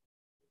place.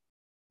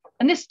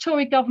 And this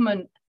Tory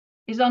government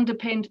is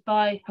underpinned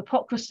by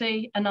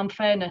hypocrisy and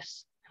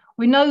unfairness.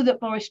 We know that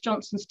Boris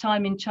Johnson's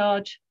time in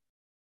charge,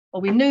 or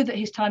we knew that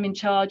his time in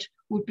charge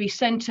would be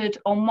centred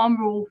on one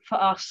rule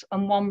for us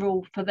and one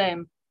rule for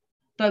them,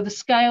 though the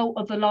scale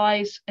of the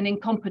lies and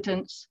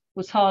incompetence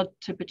was hard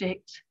to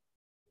predict.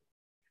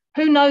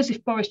 Who knows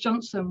if Boris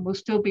Johnson will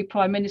still be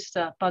Prime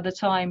Minister by the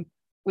time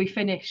we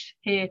finish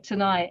here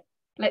tonight?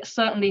 Let's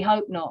certainly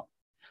hope not.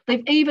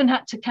 They've even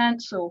had to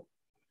cancel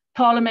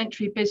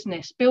parliamentary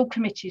business, bill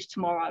committees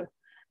tomorrow,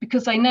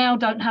 because they now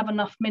don't have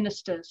enough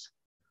ministers.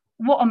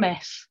 What a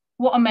mess,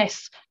 what a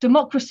mess.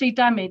 Democracy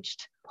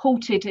damaged,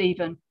 halted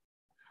even.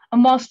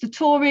 And whilst the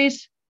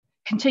Tories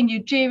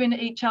continue jeering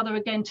at each other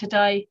again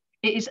today,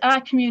 it is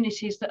our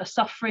communities that are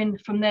suffering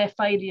from their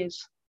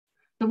failures.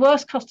 The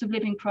worst cost of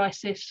living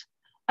crisis,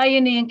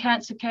 A&E and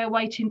cancer care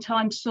waiting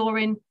times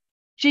soaring,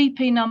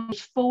 GP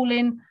numbers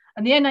falling,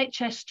 and the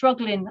NHS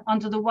struggling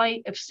under the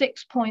weight of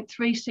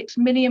 6.36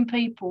 million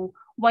people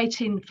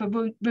waiting for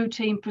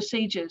routine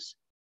procedures.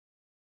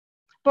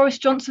 Boris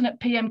Johnson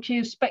at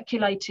PMQ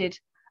speculated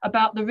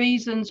about the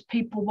reasons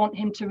people want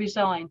him to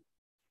resign.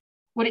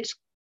 Well, it's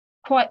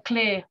quite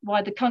clear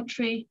why the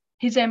country,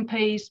 his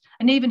MPs,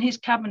 and even his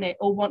cabinet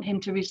all want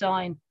him to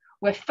resign.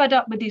 We're fed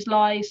up with his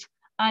lies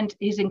and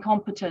his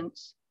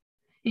incompetence.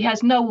 He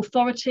has no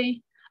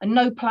authority and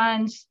no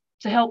plans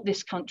to help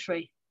this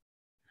country.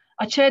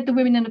 I chaired the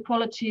Women and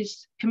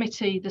Equalities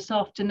Committee this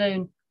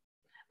afternoon,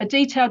 a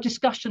detailed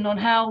discussion on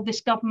how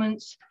this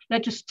government's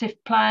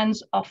legislative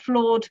plans are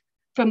flawed,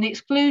 from the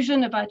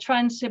exclusion of our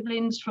trans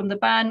siblings from the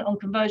ban on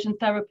conversion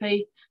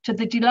therapy, to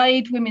the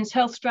delayed women's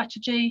health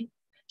strategy,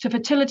 to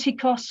fertility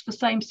costs for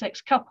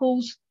same-sex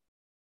couples.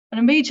 And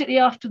immediately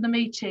after the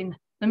meeting,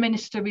 the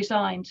minister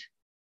resigned,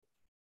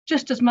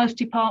 just as most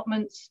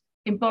departments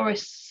in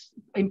Boris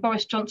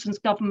Johnson's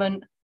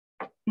government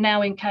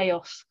now in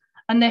chaos.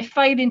 And they're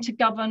failing to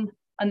govern,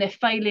 and they're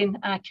failing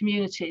our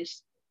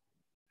communities.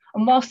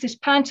 And whilst this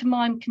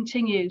pantomime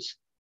continues,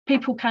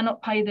 people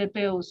cannot pay their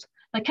bills.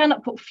 They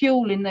cannot put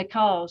fuel in their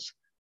cars,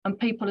 and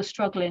people are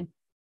struggling.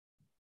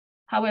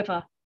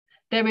 However,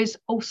 there is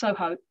also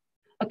hope.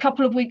 A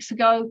couple of weeks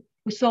ago,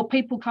 we saw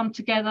people come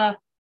together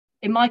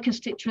in my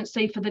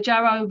constituency for the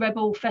Jarrow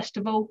Rebel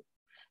Festival.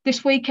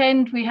 This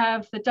weekend, we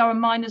have the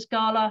Durham Miners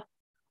Gala,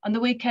 and the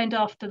weekend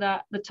after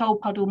that, the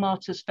Tolpuddle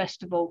Martyrs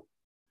Festival.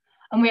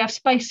 And we have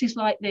spaces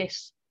like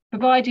this,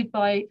 provided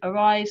by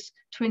Arise,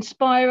 to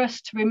inspire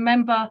us to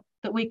remember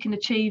that we can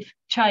achieve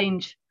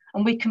change,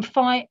 and we can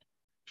fight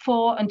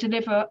for and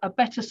deliver a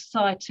better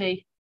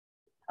society.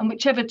 And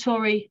whichever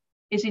Tory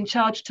is in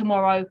charge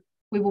tomorrow,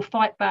 we will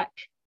fight back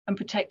and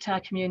protect our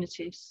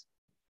communities.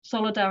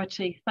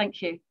 Solidarity,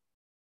 thank you.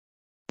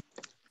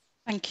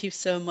 Thank you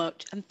so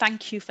much, and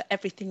thank you for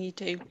everything you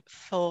do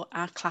for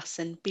our class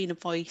and being a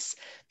voice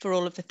for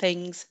all of the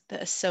things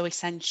that are so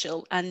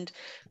essential, and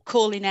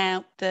calling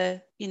out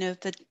the, you know,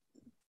 the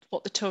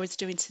what the Tories are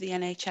doing to the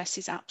NHS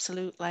is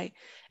absolutely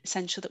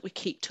essential that we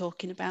keep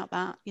talking about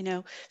that. You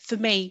know, for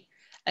me,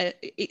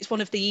 it's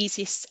one of the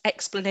easiest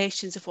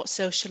explanations of what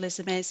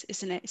socialism is,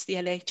 isn't it? It's the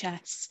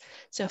NHS.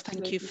 So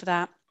thank you for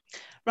that.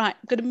 Right,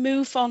 I'm going to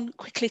move on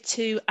quickly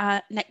to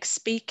our next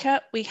speaker.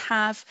 We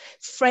have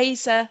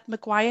Fraser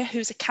Maguire,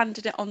 who's a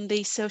candidate on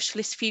the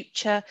Socialist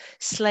Future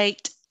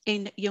slate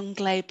in Young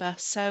Labour.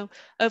 So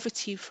over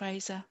to you,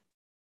 Fraser.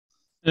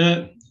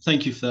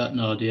 Thank you for that,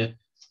 Nadia.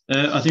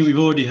 I think we've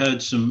already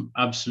heard some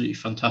absolutely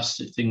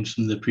fantastic things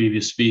from the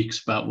previous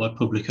speakers about why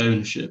public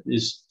ownership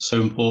is so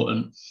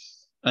important.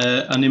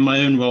 And in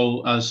my own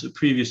role as a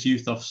previous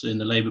youth officer in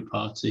the Labour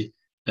Party,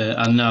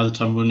 and now that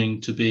I'm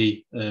running to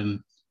be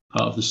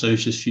part of the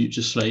Socialist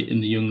Future slate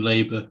in the Young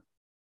Labour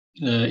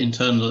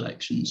internal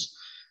elections,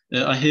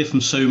 I hear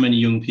from so many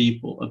young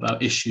people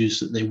about issues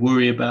that they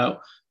worry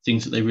about,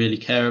 things that they really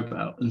care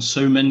about. And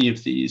so many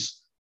of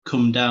these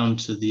come down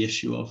to the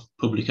issue of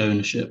public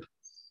ownership.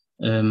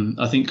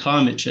 I think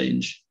climate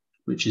change,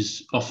 which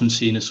is often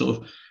seen as sort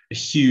of a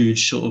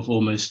huge, sort of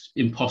almost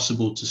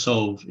impossible to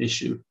solve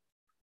issue,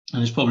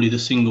 and is probably the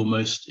single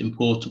most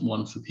important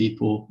one for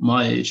people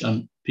my age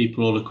and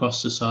people all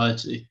across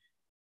society.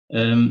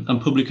 And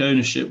public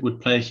ownership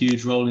would play a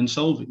huge role in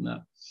solving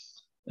that.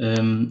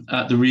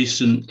 At the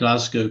recent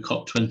Glasgow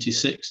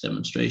COP26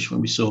 demonstration,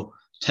 when we saw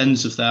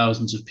tens of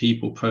thousands of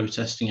people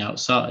protesting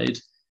outside,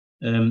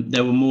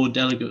 there were more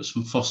delegates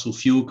from fossil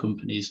fuel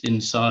companies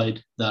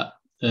inside that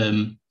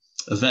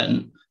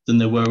event than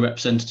there were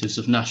representatives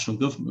of national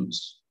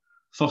governments.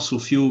 Fossil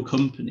fuel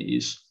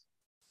companies,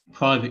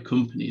 private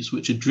companies,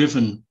 which are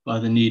driven by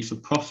the need for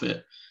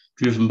profit,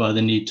 driven by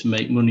the need to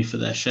make money for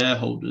their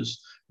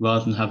shareholders,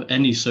 rather than have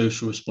any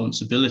social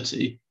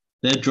responsibility,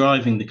 they're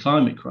driving the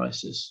climate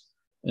crisis.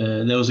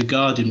 There was a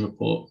Guardian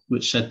report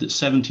which said that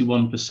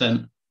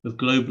 71% of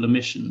global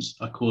emissions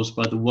are caused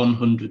by the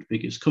 100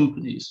 biggest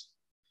companies.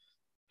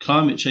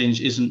 Climate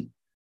change isn't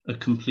a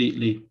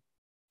completely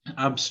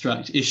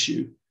abstract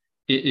issue.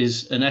 It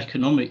is an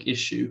economic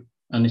issue,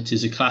 and it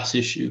is a class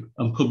issue,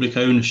 and public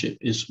ownership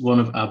is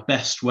one of our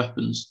best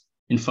weapons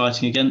in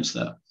fighting against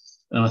that.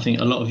 And I think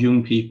a lot of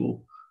young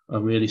people are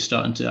really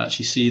starting to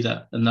actually see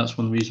that, and that's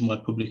one reason why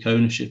public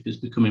ownership is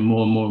becoming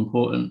more and more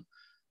important.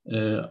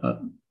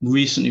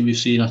 Recently we've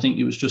seen, I think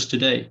it was just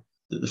today,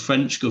 that the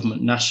French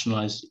government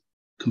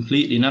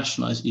completely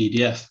nationalised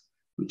EDF,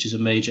 which is a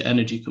major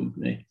energy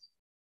company.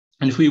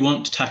 And if we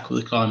want to tackle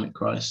the climate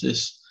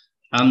crisis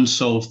and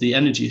solve the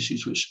energy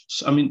issues, which,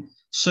 I mean,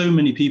 so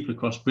many people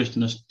across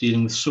Britain are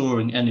dealing with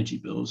soaring energy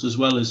bills, as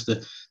well as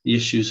the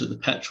issues at the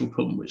petrol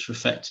pump, which are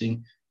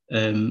affecting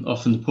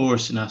often the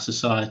poorest in our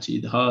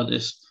society the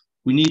hardest.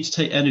 We need to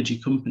take energy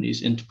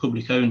companies into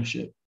public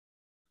ownership,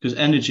 because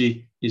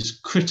energy is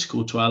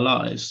critical to our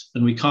lives,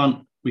 and we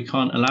can't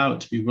allow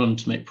it to be run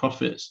to make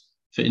profits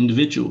for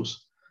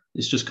individuals.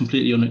 It's just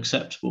completely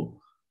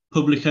unacceptable.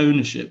 Public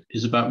ownership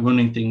is about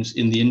running things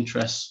in the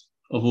interests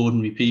of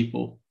ordinary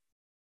people,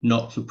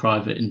 not for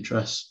private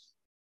interests.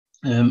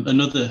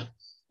 Another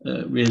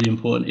really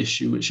important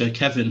issue, which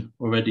Kevin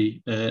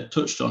already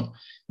touched on,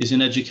 is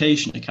in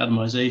education,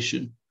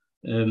 academisation.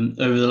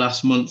 Over the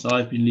last month,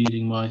 I've been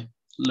leading my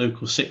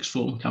local sixth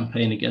form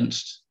campaign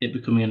against it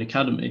becoming an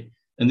academy.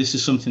 And this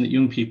is something that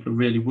young people are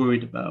really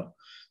worried about,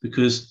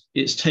 because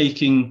it's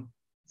taking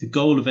the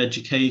goal of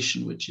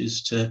education, which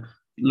is to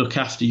look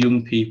after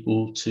young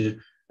people, to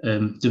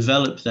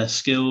develop their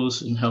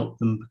skills and help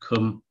them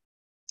become,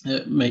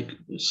 make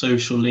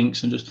social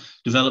links and just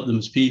develop them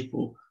as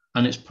people.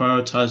 And it's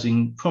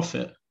prioritising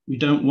profit. We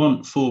don't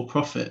want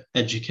for-profit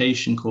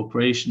education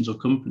corporations or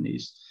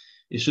companies.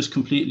 It's just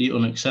completely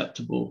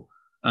unacceptable.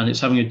 And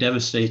it's having a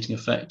devastating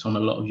effect on a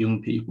lot of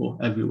young people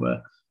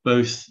everywhere,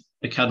 both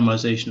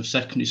academisation of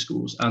secondary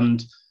schools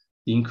and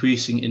the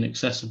increasing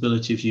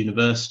inaccessibility of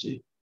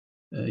university.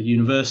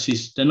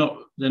 Universities, they're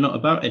not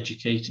about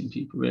educating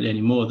people really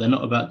anymore. They're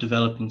not about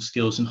developing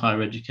skills in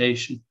higher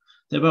education.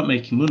 They're about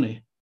making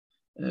money.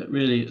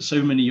 Really,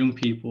 so many young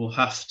people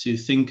have to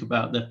think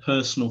about their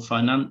personal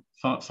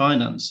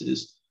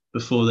finances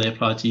before they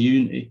apply to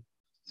uni.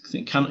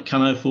 Think,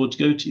 can I afford to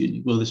go to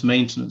uni? Will this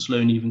maintenance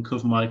loan even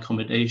cover my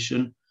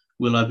accommodation?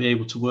 Will I be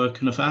able to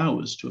work enough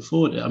hours to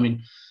afford it? I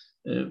mean,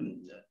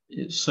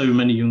 so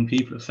many young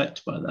people are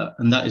affected by that.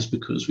 And that is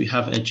because we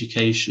have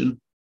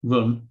education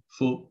run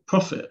for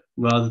profit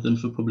rather than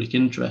for public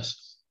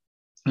interest.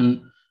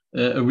 And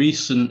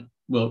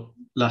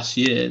last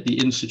year, the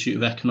Institute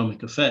of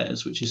Economic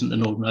Affairs, which isn't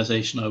an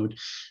organisation I would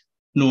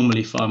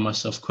normally find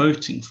myself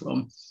quoting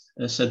from,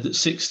 said that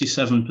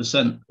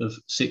 67% of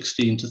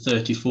 16 to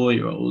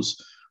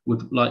 34-year-olds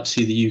would like to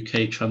see the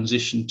UK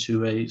transition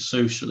to a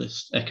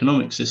socialist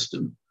economic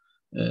system.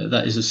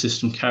 That is a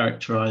system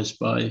characterised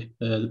by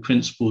the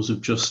principles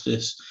of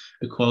justice,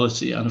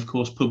 equality, and of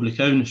course,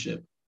 public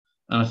ownership.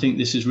 And I think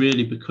this is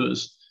really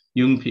because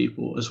young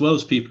people, as well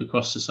as people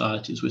across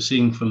society, as we're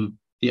seeing from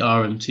the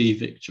RMT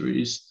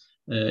victories,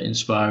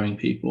 inspiring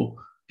people,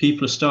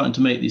 people are starting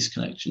to make these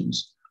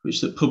connections,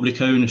 which that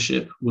public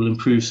ownership will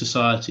improve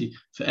society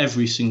for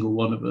every single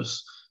one of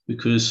us,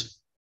 because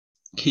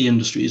key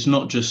industry is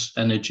not just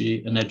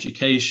energy and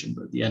education,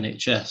 but the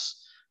NHS,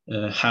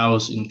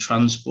 housing,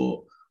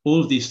 transport,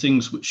 all of these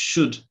things which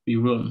should be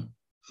run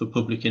for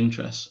public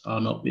interest are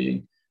not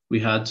being. We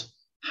had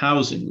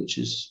housing, which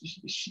is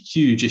a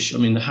huge issue. I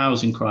mean, the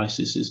housing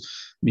crisis is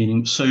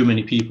meaning so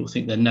many people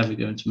think they're never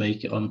going to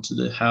make it onto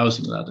the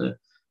housing ladder.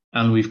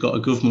 And we've got a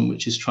government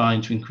which is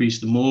trying to increase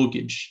the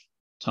mortgage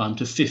time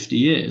to 50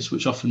 years,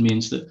 which often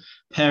means that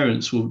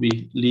parents will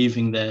be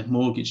leaving their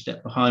mortgage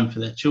debt behind for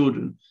their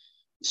children.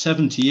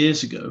 70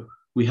 years ago,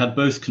 we had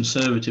both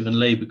Conservative and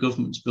Labour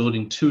governments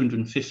building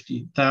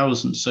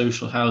 250,000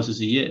 social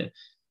houses a year.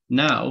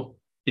 Now,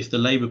 if the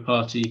Labour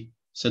Party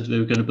said they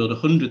were going to build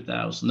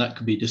 100,000, that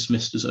could be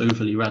dismissed as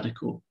overly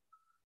radical.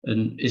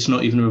 And it's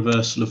not even a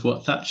reversal of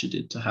what Thatcher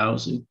did to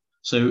housing.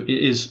 So it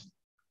is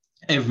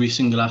every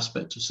single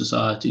aspect of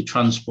society,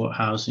 transport,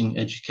 housing,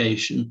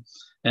 education,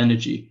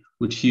 energy,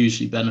 would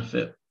hugely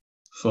benefit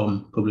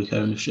from public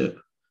ownership.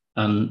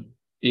 And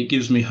it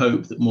gives me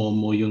hope that more and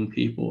more young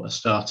people are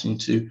starting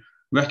to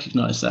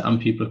recognise that, and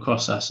people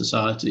across our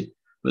society.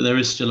 But there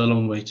is still a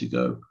long way to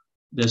go.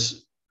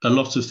 There's a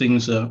lot of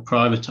things are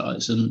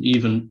privatised, and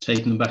even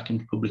taking them back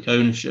into public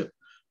ownership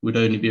would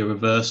only be a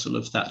reversal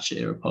of Thatcher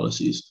era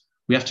policies.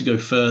 We have to go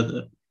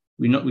further.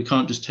 We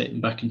can't just take them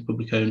back into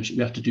public ownership.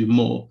 We have to do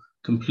more,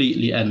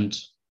 completely end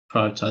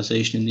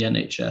privatisation in the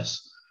NHS.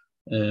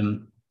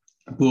 The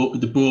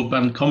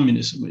broadband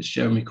communism, which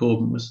Jeremy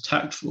Corbyn was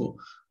attacked for,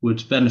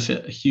 would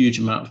benefit a huge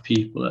amount of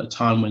people at a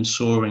time when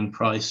soaring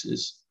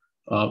prices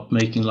are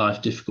making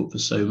life difficult for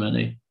so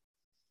many.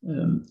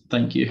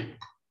 Thank you.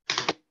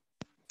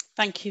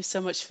 Thank you so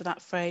much for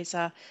that,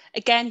 Fraser.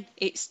 Again,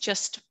 it's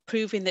just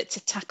proving that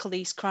to tackle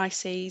these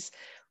crises,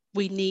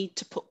 we need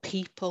to put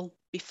people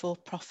before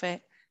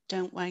profit,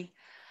 don't we?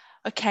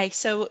 Okay,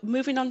 so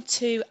moving on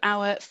to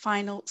our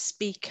final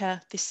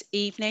speaker this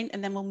evening,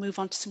 and then we'll move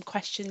on to some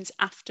questions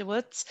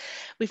afterwards.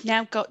 We've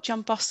now got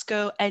John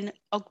Bosco N.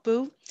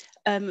 Ogbu,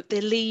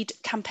 the lead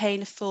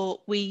campaigner for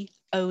We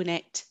Own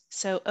It.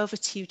 So over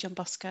to you, John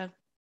Bosco.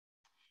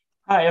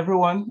 Hi,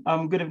 everyone.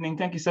 Good evening.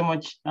 Thank you so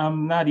much,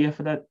 Nadia,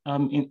 for that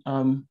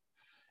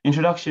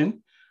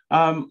introduction.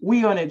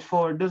 We Own It,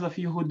 for those of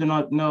you who do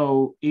not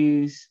know,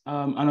 is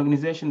an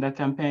organization that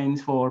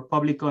campaigns for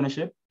public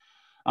ownership.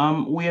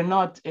 We are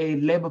not a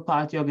Labour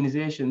Party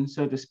organization,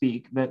 so to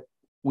speak, but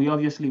we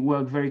obviously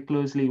work very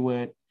closely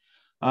with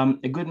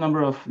a good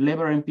number of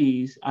Labour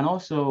MPs and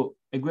also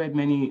a great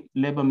many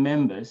Labour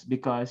members,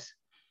 because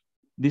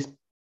these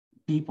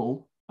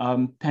people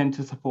tend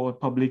to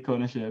support public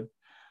ownership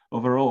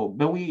overall.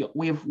 But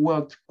we've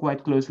worked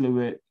quite closely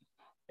with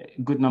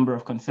a good number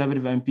of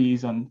Conservative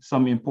MPs on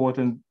some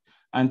important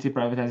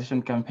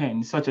anti-privatization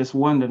campaigns, such as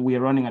one that we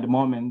are running at the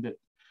moment that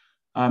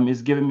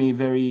is giving me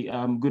very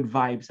good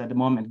vibes at the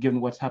moment, given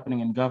what's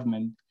happening in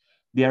government,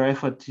 their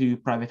effort to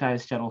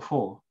privatize Channel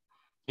 4.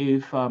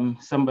 If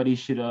somebody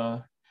should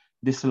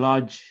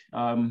dislodge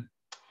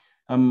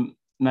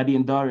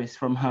Nadine Dorries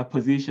from her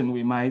position,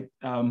 we might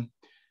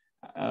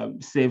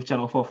save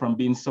Channel 4 from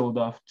being sold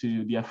off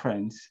to their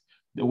friends,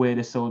 the way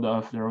they sold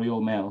off the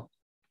Royal Mail.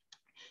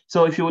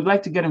 So if you would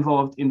like to get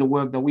involved in the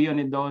work that We Own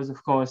It does,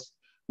 of course,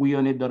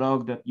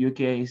 weownit.org.uk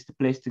is the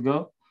place to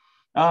go.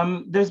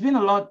 There's been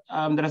a lot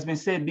that has been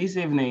said this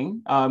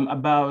evening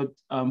about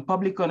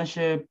public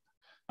ownership,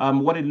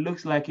 what it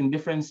looks like in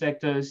different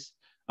sectors,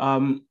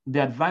 the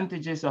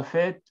advantages of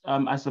it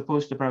as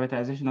opposed to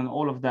privatization and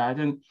all of that.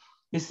 And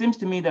it seems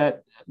to me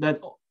that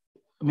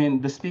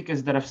the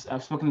speakers that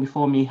have spoken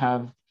before me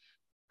have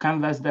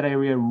canvassed that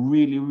area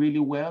really, really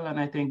well. And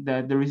I think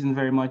that there isn't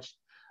very much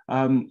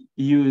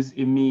use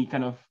in me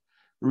kind of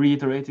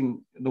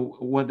reiterating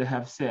what they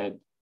have said.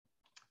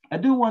 I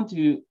do want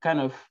to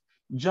kind of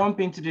jump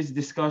into this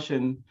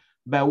discussion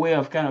by way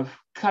of kind of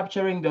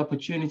capturing the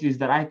opportunities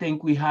that I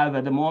think we have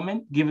at the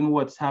moment, given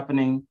what's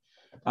happening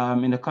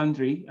in the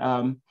country.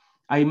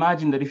 I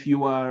imagine that if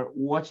you are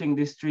watching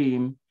this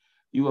stream,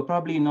 you are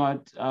probably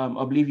not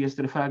oblivious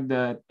to the fact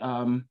that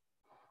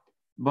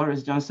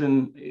Boris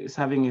Johnson is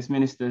having his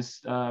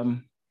ministers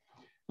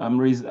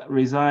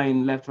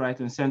resign left, right,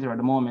 and center at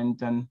the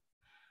moment. And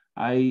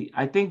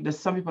I think that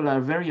some people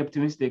are very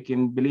optimistic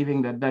in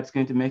believing that that's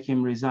going to make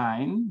him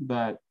resign.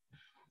 But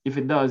if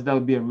it does, that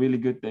would be a really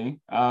good thing.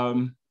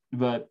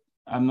 But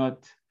I'm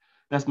not,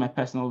 that's my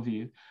personal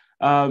view.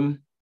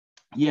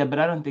 Yeah, but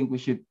I don't think we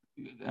should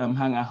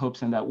hang our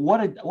hopes on that.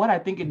 What I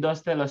think it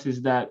does tell us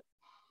is that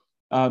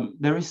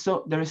there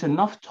is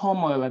enough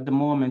turmoil at the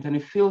moment, and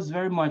it feels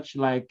very much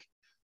like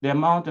the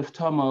amount of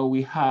turmoil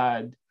we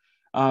had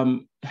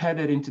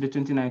headed into the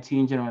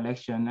 2019 general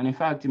election. And in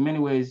fact, in many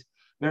ways,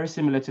 very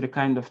similar to the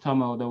kind of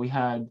turmoil that we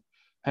had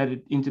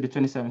headed into the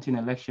 2017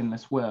 election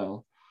as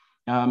well.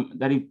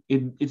 That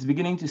it's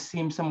beginning to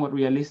seem somewhat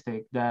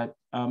realistic that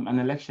an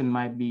election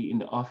might be in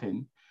the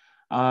offing.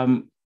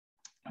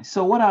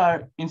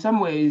 So in some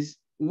ways,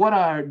 what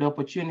are the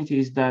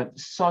opportunities that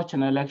such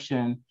an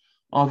election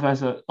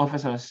offers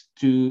us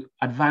to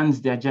advance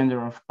the agenda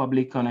of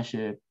public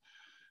ownership?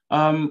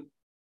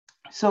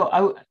 So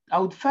I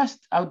would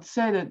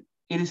say that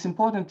it is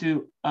important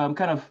to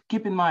kind of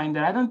keep in mind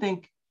that I don't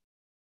think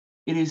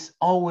it is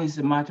always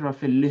a matter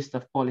of a list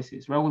of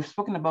policies, right? We've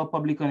spoken about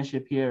public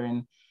ownership here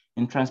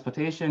in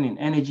transportation, in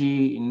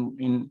energy,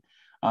 in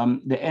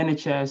the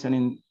NHS, and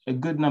in a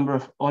good number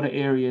of other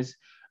areas.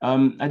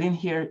 I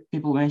didn't hear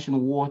people mention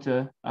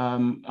water.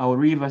 Our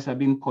rivers are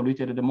being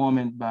polluted at the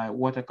moment by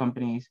water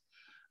companies.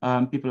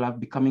 People are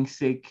becoming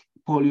sick.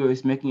 Polio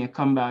is making a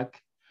comeback.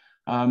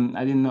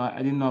 I didn't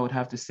know I would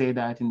have to say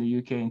that in the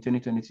UK in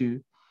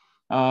 2022.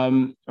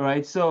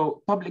 Right,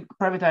 so public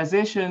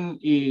privatization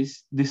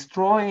is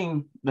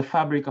destroying the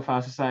fabric of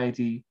our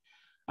society,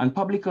 and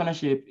public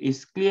ownership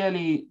is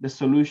clearly the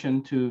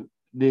solution to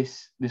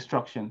this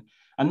destruction.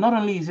 And not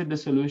only is it the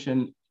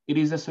solution, it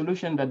is a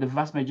solution that the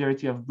vast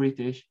majority of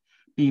British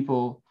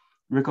people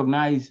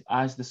recognize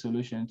as the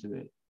solution to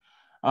it.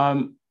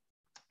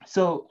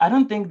 So I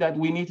don't think that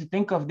we need to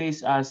think of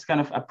this as kind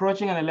of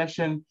approaching an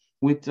election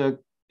with a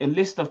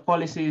list of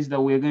policies that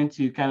we're going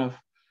to kind of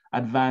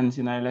advance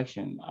in our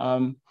election.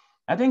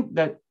 I think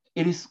that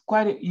it is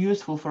quite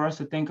useful for us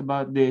to think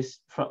about this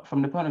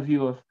from the point of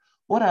view of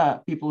what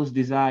are people's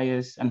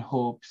desires and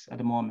hopes at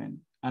the moment.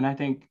 And I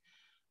think,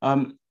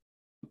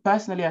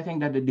 personally, I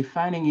think that the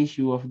defining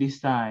issue of these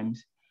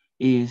times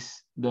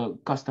is the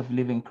cost of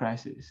living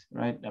crisis,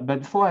 right?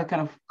 But before I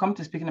kind of come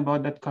to speaking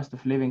about that cost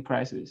of living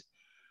crisis,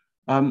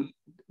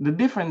 the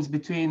difference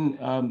between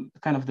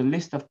kind of the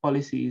list of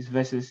policies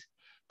versus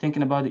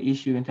thinking about the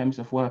issue in terms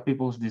of what are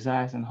people's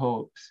desires and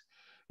hopes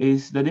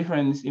is the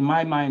difference, in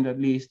my mind at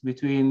least,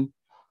 between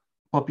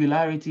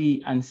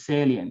popularity and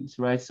salience,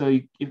 right? So,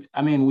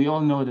 we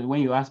all know that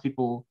when you ask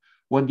people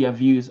what their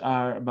views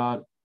are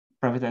about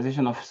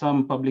privatization of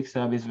some public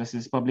service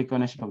versus public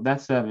ownership of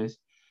that service,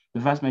 the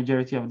vast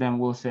majority of them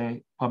will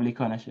say public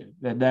ownership.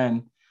 But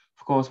then,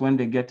 of course, when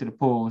they get to the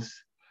polls,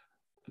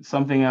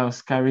 something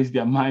else carries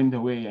their mind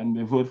away and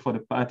they vote for the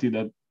party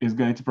that is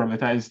going to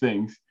privatize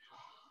things.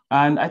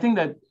 And I think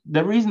that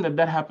the reason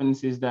that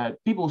happens is that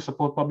people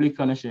support public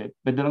ownership,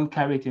 but they don't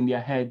carry it in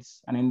their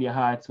heads and in their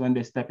hearts when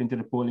they step into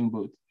the polling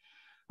booth.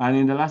 And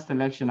in the last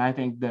election, I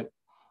think that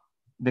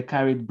they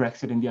carried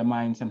Brexit in their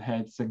minds and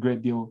heads a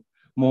great deal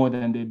more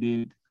than they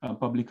did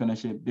public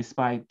ownership,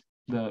 despite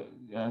the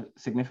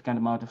significant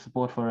amount of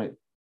support for it.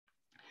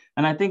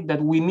 And I think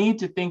that we need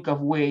to think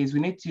of ways, we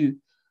need to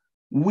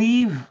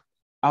weave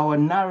our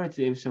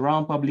narratives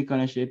around public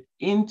ownership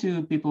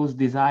into people's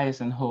desires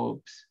and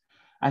hopes.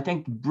 I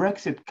think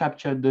Brexit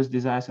captured those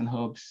desires and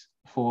hopes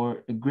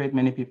for a great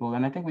many people.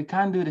 And I think we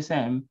can do the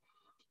same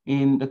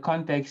in the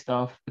context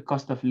of the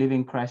cost of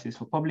living crisis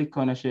for public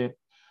ownership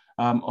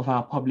of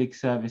our public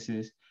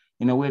services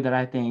in a way that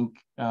I think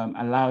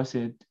allows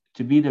it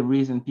to be the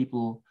reason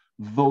people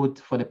vote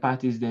for the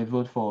parties they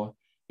vote for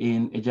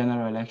in a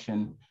general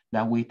election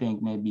that we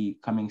think may be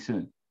coming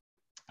soon.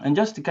 And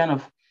just to kind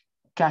of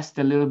cast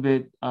a little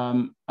bit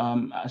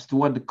as to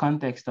what the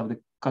context of the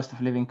cost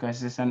of living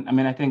crisis, and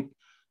I think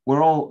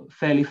we're all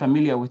fairly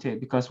familiar with it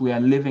because we are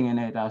living in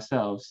it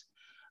ourselves.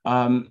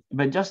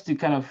 But just to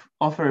kind of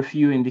offer a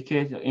few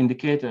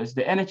indicators,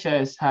 the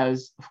NHS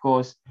has, of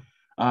course,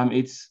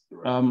 its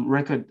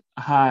record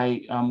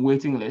high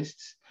waiting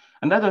lists.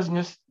 And that doesn't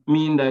just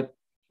mean that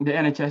the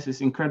NHS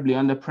is incredibly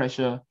under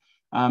pressure.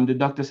 The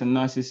doctors and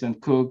nurses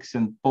and cooks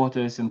and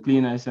porters and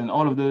cleaners and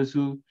all of those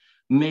who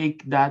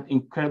make that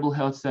incredible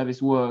health service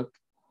work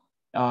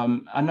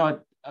are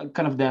not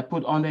they're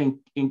put under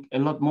a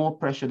lot more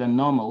pressure than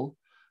normal.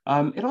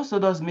 It also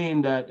does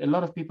mean that a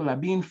lot of people are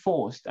being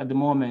forced at the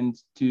moment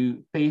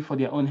to pay for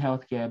their own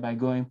healthcare by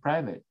going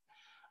private.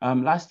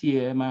 Last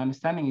year, my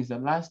understanding is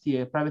that last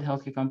year, private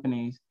healthcare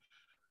companies,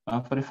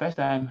 for the first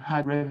time,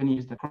 had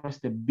revenues that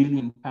crossed £1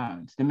 billion.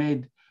 They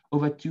made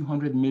over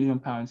 £200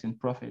 million in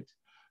profit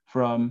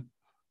from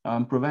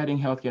providing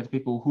healthcare to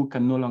people who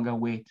can no longer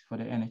wait for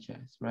the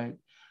NHS, right?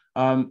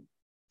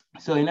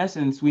 So in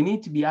essence, we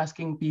need to be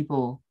asking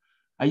people,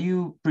 are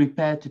you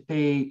prepared to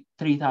pay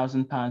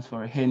 £3,000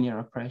 for a hernia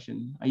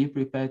operation? Are you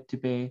prepared to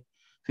pay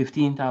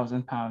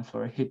 £15,000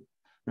 for a hip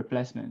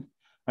replacement?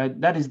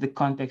 Right? That is the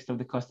context of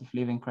the cost of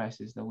living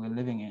crisis that we're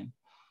living in.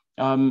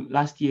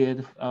 Last year,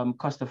 the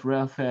cost of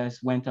rail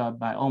fares went up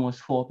by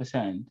almost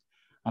 4%,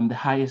 the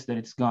highest that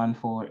it's gone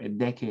for a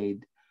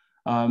decade.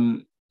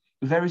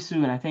 Very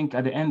soon, I think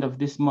at the end of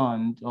this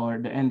month or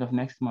the end of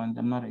next month,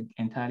 I'm not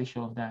entirely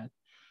sure of that,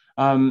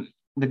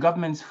 the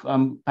government's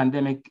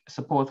pandemic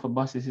support for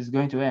buses is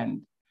going to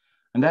end.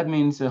 And that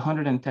means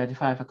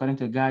 135, according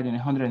to The Guardian,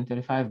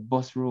 135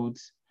 bus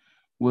routes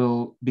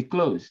will be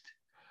closed.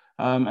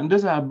 And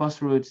those are bus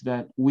routes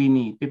that we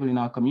need, people in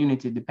our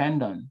community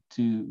depend on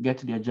to get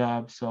to their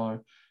jobs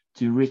or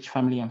to reach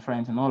family and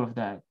friends and all of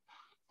that.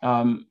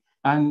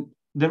 And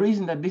the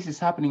reason that this is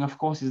happening, of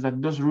course, is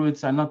that those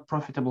routes are not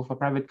profitable for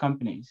private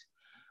companies.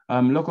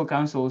 Local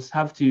councils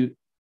have to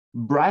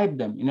bribe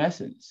them, in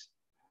essence,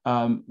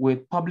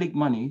 with public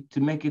money to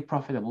make it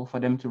profitable for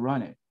them to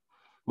run it.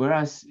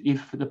 Whereas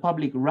if the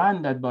public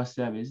ran that bus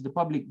service, the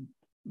public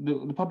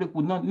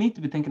would not need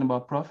to be thinking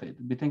about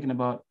profit, be thinking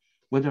about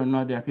whether or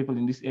not there are people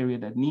in this area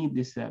that need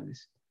this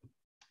service,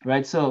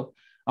 right? So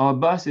our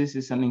buses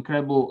is an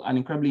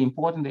incredibly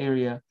important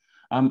area,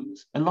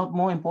 a lot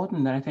more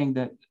important than I think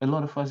that a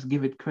lot of us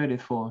give it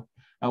credit for.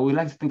 We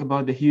like to think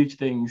about the huge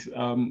things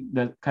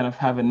that kind of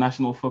have a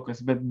national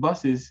focus, but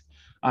buses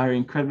are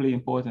incredibly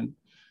important.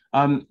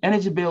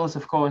 Energy bills,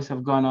 of course,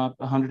 have gone up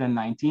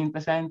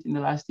 119% in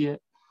the last year.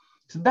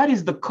 So that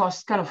is the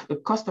cost, kind of the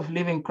cost of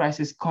living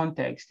crisis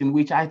context in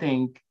which I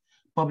think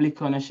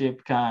public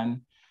ownership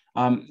can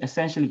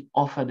essentially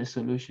offer the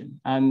solution.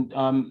 And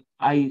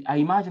I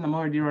imagine I'm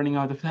already running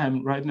out of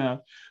time right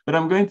now, but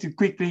I'm going to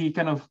quickly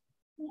kind of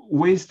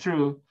whiz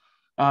through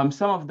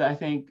some of the, I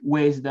think,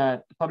 ways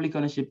that public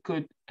ownership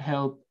could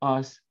help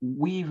us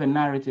weave a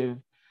narrative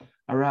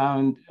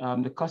around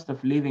the cost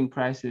of living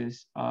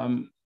crisis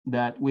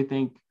that we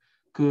think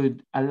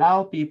could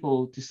allow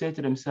people to say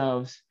to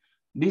themselves,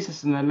 this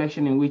is an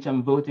election in which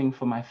I'm voting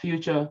for my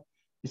future.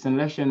 It's an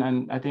election,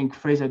 and I think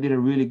Fraser did a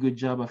really good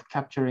job of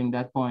capturing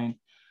that point.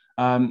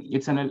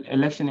 It's an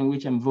election in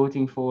which I'm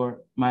voting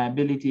for my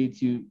ability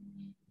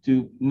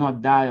to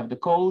not die of the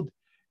cold.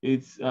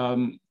 It's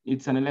an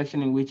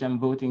election in which I'm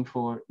voting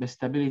for the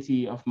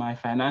stability of my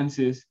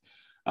finances.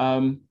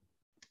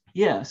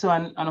 Yeah, so,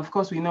 and of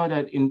course we know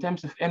that in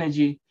terms of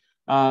energy,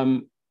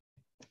 a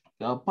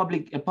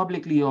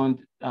publicly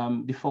owned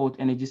default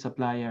energy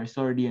supplier is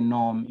already a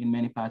norm in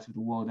many parts of the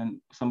world.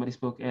 And somebody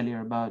spoke earlier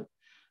about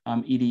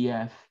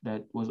EDF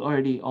that was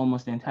already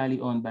almost entirely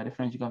owned by the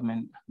French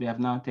government. They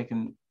have now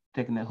taken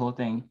the whole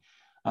thing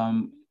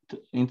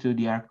into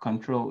their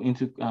control,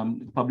 into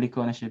public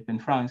ownership in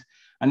France.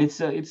 And it's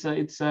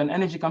an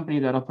energy company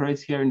that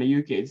operates here in the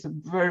UK. It's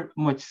very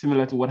much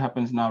similar to what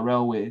happens now,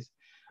 railways.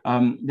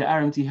 The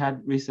RMT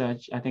had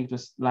research, I think it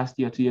was last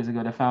year or 2 years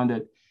ago, that found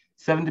that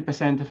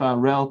 70% of our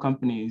rail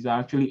companies are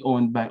actually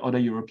owned by other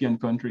European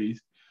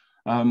countries.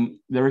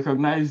 They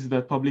recognize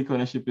that public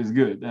ownership is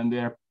good, and they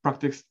are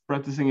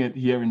practicing it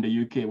here in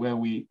the UK, where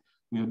we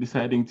are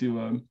deciding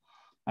to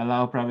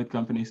allow private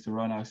companies to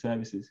run our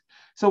services.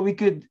 So we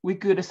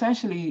could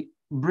essentially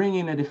bring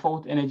in a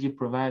default energy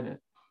provider.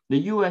 The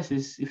US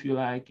is, if you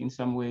like, in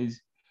some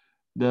ways,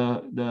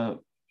 the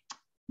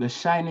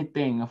shiny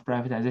thing of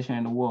privatization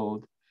in the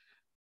world.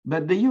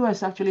 But the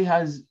US actually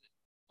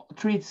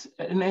treats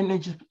an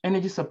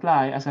energy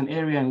supply as an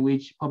area in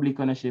which public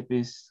ownership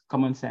is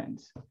common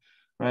sense,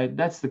 right?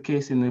 That's the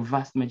case in the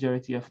vast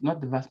majority of, not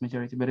the vast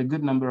majority, but a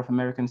good number of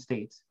American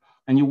states.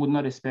 And you would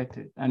not expect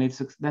it. And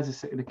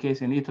that's the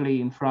case in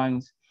Italy, in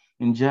France,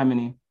 in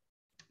Germany.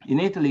 In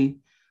Italy,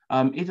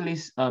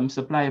 Italy's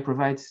supplier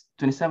provides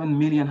 27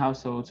 million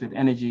households with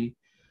energy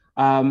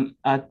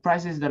at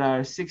prices that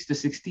are 6 to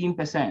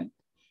 16%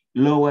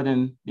 lower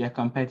than their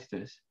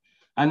competitors.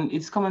 And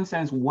it's common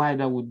sense why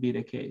that would be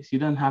the case. You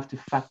don't have to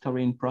factor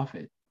in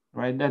profit,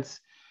 right? That's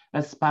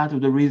part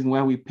of the reason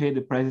why we pay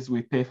the prices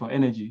we pay for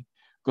energy,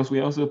 because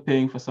we're also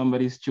paying for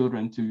somebody's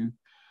children to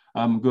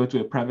go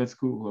to a private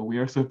school, or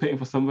we're also paying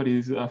for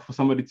somebody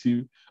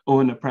to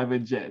own a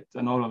private jet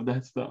and all of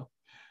that stuff,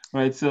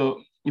 right?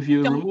 So if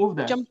you remove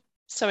that.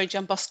 Sorry,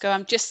 John Bosco,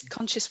 I'm just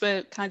conscious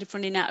we're kind of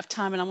running out of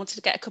time, and I wanted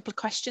to get a couple of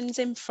questions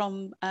in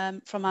from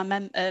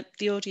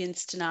the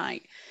audience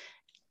tonight.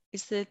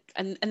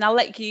 And I'll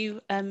let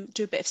you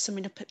do a bit of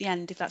summing up at the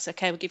end, if that's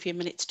okay. We'll give you a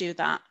minute to do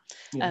that.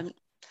 Yeah.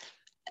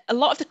 A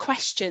lot of the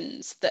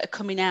questions that are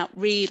coming out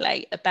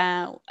really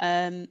about,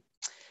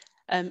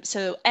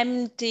 so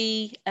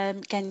MD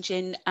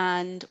Genjin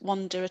and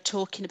Wanda are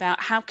talking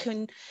about how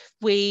can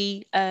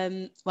we,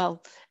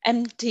 well,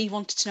 MD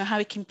wanted to know how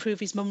he can prove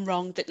his mum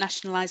wrong that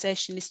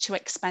nationalisation is too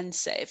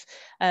expensive.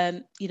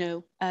 There's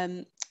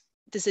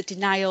a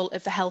denial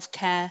of the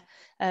healthcare,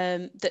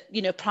 that,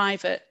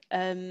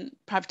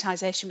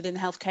 privatisation within the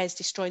healthcare is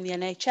destroying the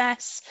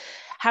NHS.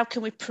 How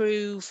can we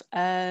prove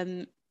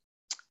that,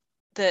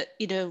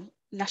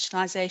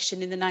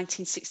 nationalisation in the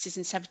 1960s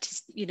and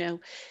 70s,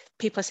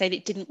 people are saying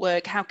it didn't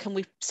work. How can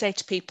we say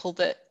to people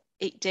that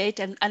it did?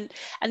 And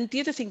the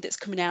other thing that's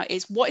coming out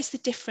is, what is the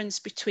difference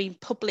between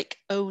public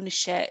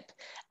ownership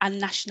and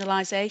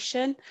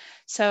nationalisation?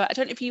 So I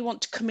don't know if you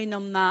want to come in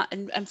on that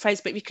and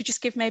Fraser, but if you could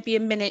just give maybe a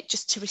minute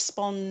just to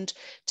respond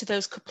to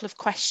those couple of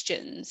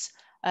questions.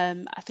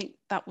 I think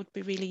that would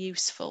be really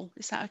useful.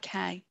 Is that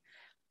okay?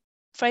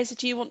 Fraser,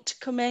 do you want to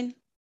come in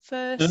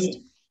first?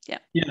 Yeah,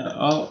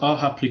 I'll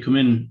happily come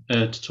in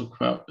to talk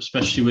about,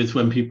 especially with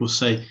when people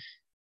say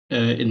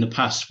in the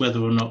past whether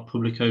or not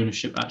public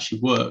ownership actually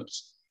worked.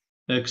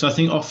 Because I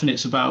think often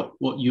it's about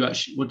what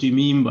do you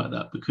mean by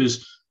that?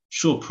 Because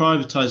sure,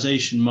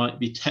 privatization might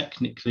be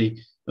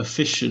technically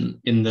efficient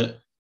in that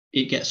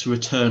it gets a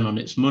return on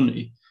its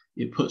money.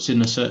 It puts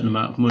in a certain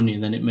amount of money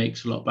and then it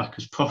makes a lot back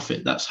as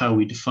profit. That's how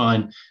we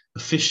define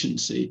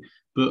efficiency.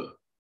 But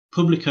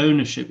public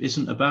ownership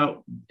isn't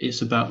about,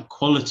 it's about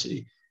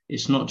quality.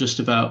 It's not just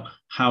about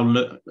how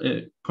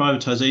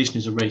privatization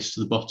is a race to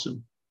the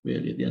bottom,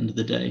 really, at the end of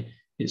the day.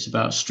 It's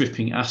about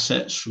stripping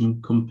assets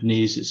from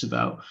companies. It's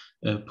about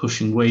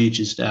pushing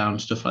wages down,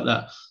 stuff like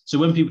that. So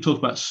when people talk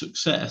about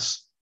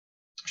success,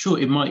 sure,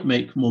 it might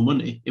make more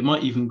money. It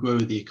might even grow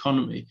the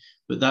economy,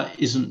 but that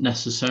isn't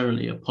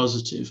necessarily a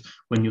positive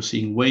when you're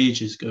seeing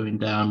wages going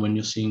down, when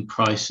you're seeing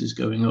prices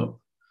going up.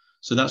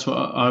 So that's what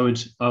I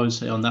would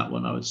say on that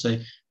one. I would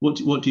say, what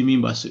do you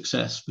mean by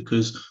success?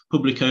 Because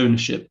public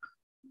ownership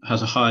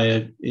has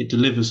it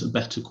delivers a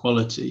better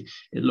quality.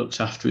 It looks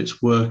after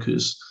its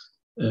workers.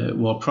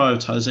 While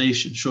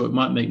privatization, sure, it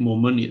might make more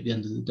money at the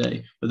end of the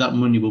day, but that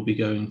money will be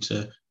going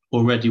to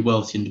already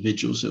wealthy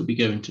individuals. It will be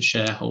going to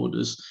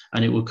shareholders,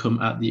 and it will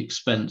come at the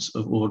expense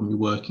of ordinary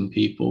working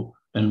people.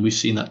 And we've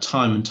seen that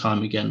time and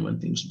time again when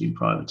things have been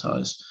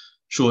privatized.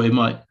 Sure, it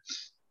might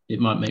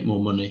make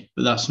more money,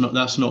 but that's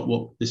not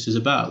what this is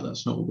about.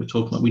 That's not what we're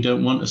talking about. We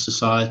don't want a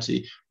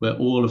society where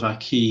all of our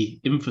key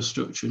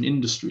infrastructure and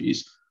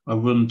industries are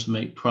run to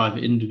make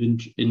private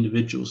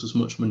individuals as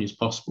much money as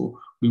possible.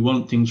 We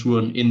want things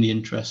run in the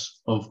interests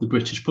of the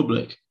British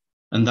public,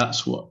 and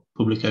that's what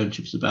public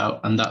ownership is about,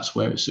 and that's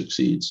where it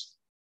succeeds.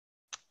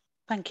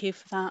 Thank you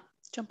for that.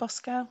 John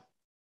Bosco?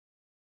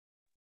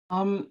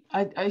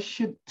 I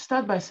should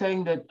start by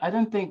saying that I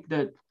don't think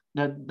that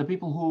the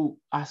people who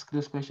ask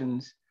those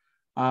questions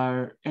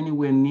are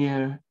anywhere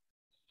near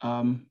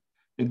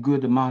a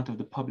good amount of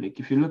the public.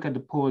 If you look at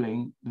the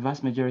polling, the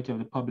vast majority of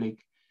the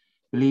public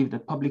believe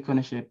that public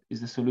ownership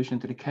is the solution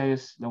to the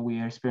chaos that we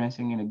are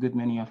experiencing in a good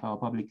many of our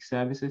public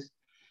services.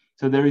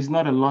 So there is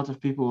not a lot of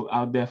people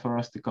out there for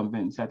us to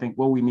convince. I think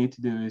what we need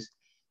to do is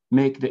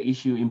make the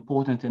issue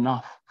important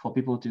enough for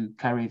people to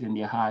carry it in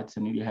their hearts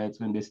and in their heads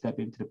when they step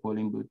into the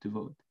polling booth to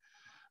vote.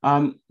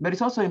 But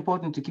it's also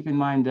important to keep in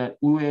mind that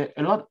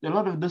a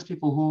lot of those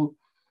people who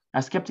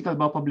are skeptical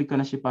about public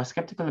ownership are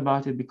skeptical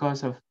about it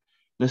because of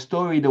the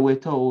story that we're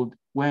told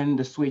when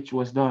the switch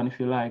was done, if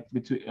you like,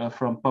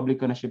 from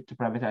public ownership to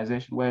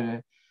privatization,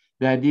 where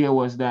the idea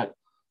was that,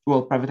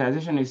 well,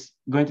 privatization is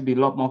going to be a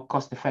lot more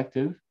cost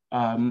effective.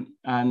 And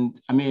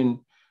I mean,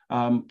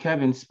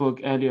 Kevin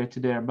spoke earlier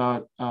today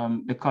about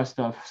the cost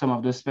of some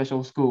of those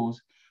special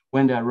schools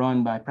when they're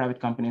run by private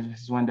companies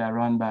versus when they're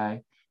run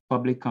by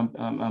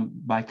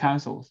by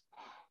councils.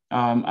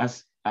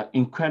 As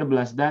incredible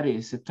as that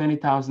is, a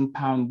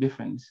 £20,000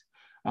 difference.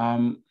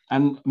 And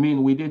I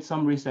mean, we did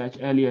some research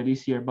earlier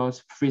this year about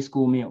free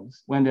school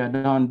meals. When they're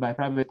done by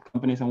private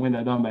companies and when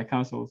they're done by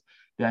councils,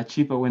 they are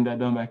cheaper when they're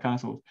done by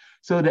councils.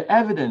 So the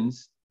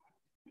evidence,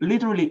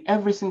 literally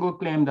every single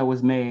claim that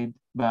was made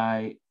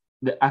by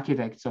the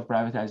architects of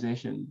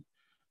privatization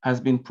has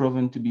been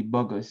proven to be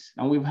bogus.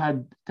 And we've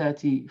had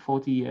 30,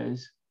 40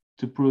 years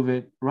to prove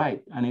it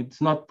right, and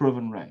it's not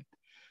proven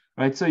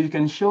right? So you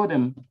can show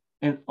them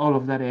in all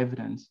of that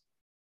evidence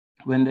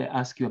when they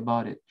ask you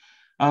about it.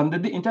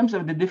 In terms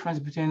of the difference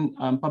between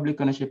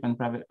public ownership and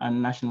private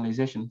and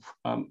nationalization,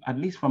 at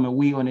least from a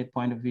We Own It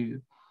point of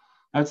view,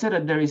 I would say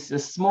that there is a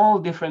small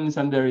difference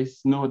and there is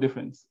no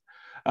difference.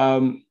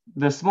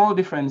 The small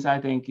difference, I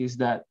think, is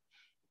that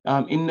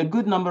in a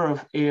good number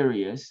of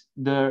areas,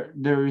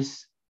 there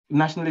is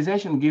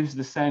nationalization gives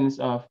the sense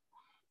of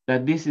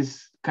that this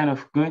is kind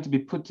of going to be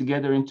put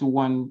together into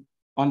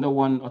under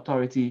one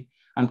authority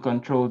and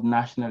controlled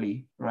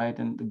nationally, right?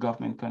 And the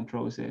government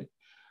controls it.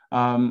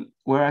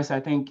 Whereas I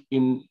think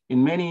in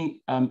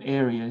many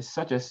areas,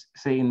 such as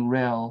say in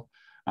rail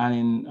and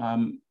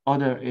in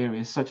other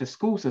areas, such as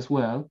schools as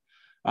well,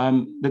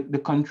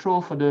 the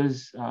control for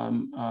those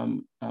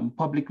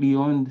publicly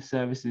owned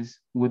services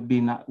would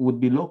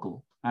be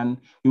local, and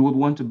we would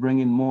want to bring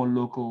in more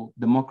local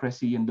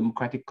democracy and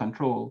democratic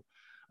control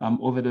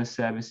over those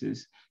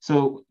services.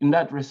 So in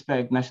that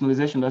respect,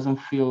 nationalization doesn't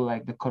feel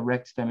like the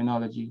correct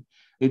terminology.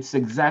 It's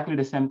exactly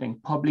the same thing,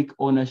 public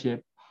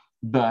ownership,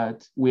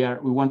 but we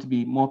want to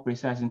be more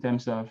precise in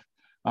terms of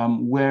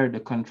where the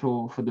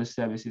control for those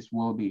services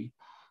will be.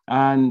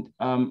 And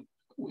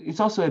it's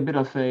also a bit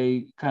of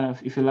a kind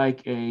of, if you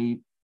like,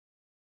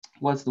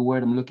 what's the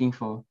word I'm looking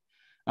for?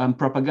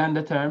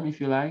 Propaganda term,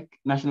 if you like.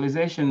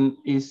 Nationalization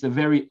is a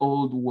very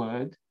old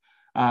word,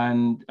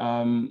 and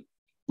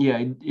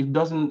yeah,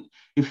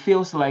 it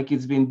feels like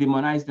it's been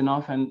demonized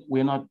enough, and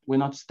we're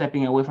not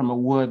stepping away from a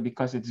word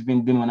because it's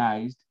been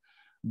demonized.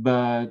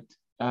 But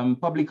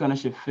public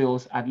ownership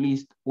feels, at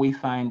least we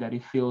find that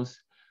it feels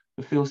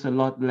a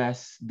lot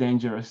less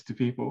dangerous to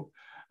people.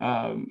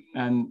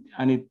 And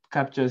it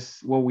captures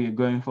what we are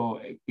going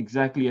for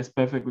exactly as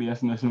perfectly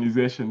as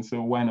nationalization.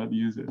 So why not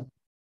use it?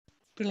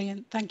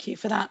 Brilliant, thank you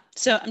for that.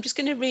 So I'm just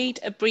going to read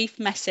a brief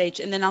message,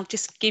 and then I'll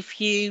just give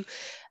you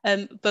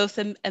both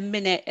a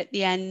minute at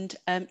the end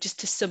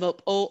just to sum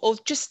up, or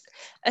just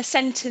a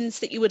sentence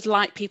that you would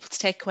like people to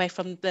take away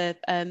from the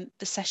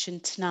session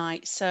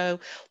tonight. So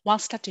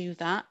whilst I do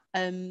that,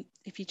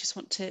 if you just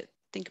want to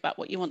think about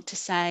what you want to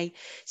say.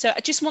 So I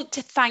just want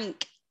to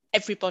thank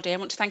everybody. I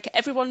want to thank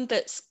everyone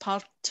that's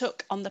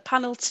took on the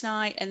panel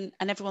tonight and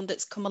everyone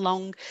that's come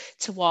along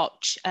to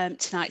watch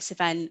tonight's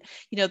event.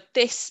 You know,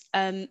 this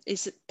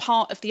is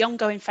part of the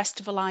ongoing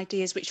festival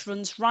ideas, which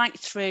runs right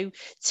through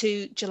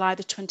to July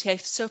the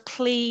 28th. So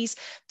please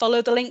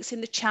follow the links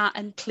in the chat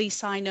and please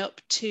sign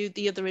up to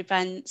the other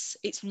events.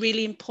 It's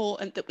really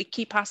important that we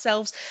keep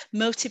ourselves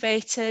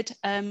motivated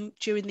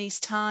during these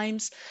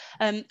times.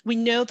 We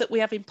know that we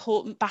have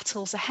important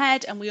battles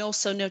ahead, and we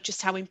also know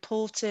just how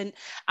important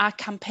our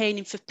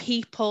campaigning for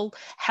people,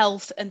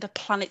 health and the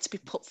planet to be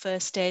put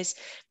first is.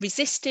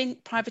 Resisting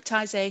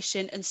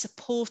privatisation and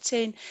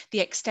supporting the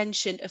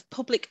extension of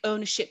public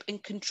ownership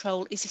and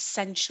control is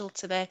essential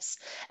to this.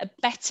 A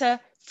better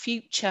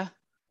future,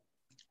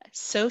 a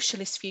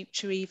socialist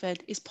future even,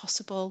 is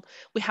possible.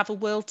 We have a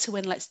world to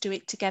win. Let's do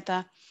it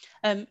together.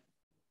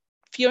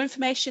 For your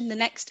information, the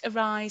next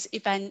Arise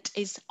event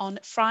is on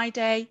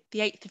Friday, the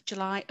 8th of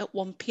July at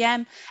 1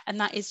 p.m, and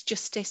that is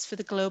Justice for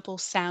the Global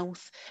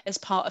South as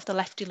part of the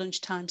Lefty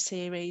Lunchtime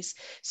series.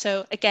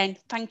 So again,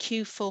 thank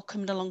you for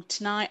coming along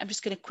tonight. I'm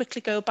just going to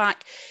quickly go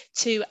back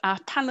to our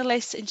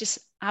panelists and just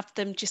have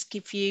them just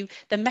give you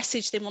the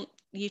message they want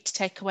you to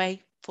take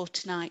away for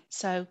tonight.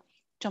 So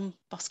John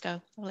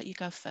Bosco, I'll let you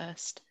go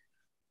first.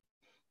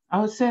 I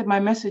would say my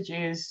message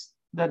is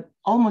that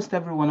almost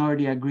everyone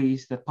already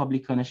agrees that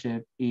public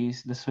ownership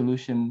is the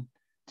solution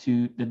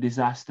to the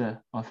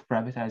disaster of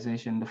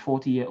privatization, the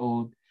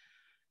 40-year-old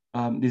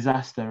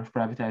disaster of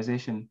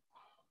privatization.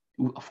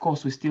 Of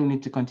course, we still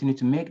need to continue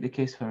to make the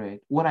case for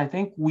it. What I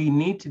think we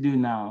need to do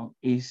now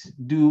is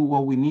do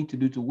what we need to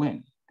do to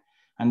win.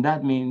 And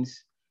that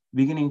means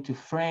beginning to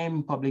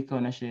frame public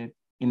ownership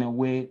in a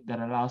way that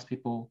allows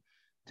people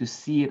to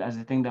see it as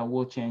a thing that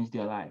will change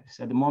their lives.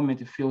 At the moment,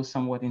 it feels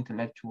somewhat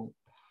intellectual.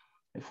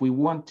 If we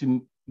want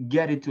to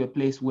get it to a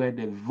place where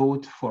they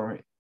vote for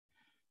it,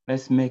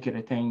 let's make it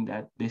a thing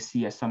that they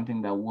see as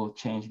something that will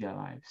change their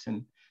lives.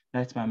 And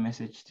that's my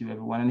message to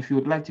everyone. And if you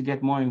would like to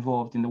get more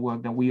involved in the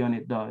work that We Own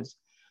It does,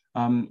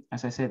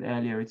 as I said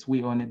earlier, it's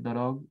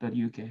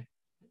weownit.org.uk.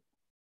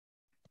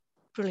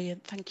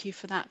 Brilliant, thank you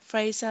for that.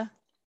 Fraser?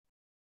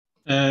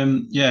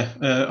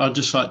 I'd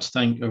just like to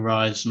thank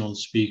Arise and all the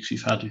speakers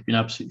we've had. Who've been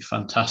absolutely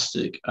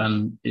fantastic,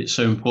 and it's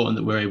so important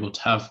that we're able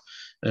to have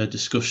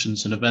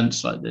discussions and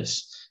events like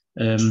this.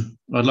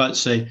 I'd like to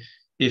say,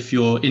 if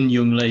you're in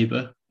Young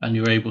Labour and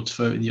you're able to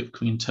vote in the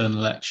upcoming internal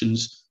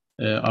elections,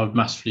 I would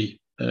massively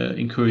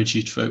encourage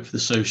you to vote for the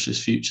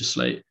Socialist Future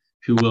Slate,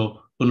 who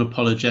will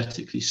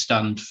unapologetically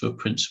stand for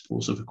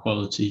principles of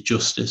equality,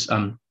 justice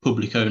and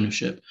public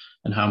ownership,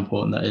 and how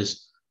important that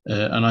is.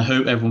 And I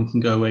hope everyone can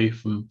go away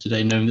from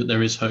today knowing that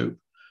there is hope.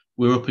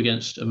 We're up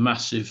against a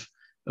massive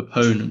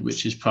opponent,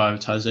 which is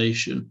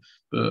privatisation,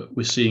 but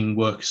we're seeing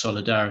worker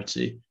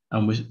solidarity,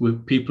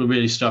 and people are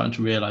really starting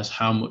to realise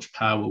how much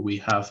power we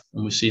have,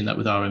 and we're seeing that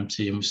with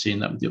RMT, and we're seeing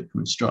that with the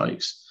upcoming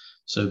strikes.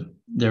 So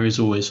there is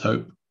always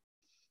hope.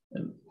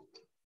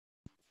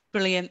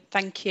 Brilliant,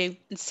 thank you,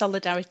 and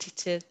solidarity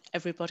to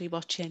everybody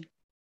watching.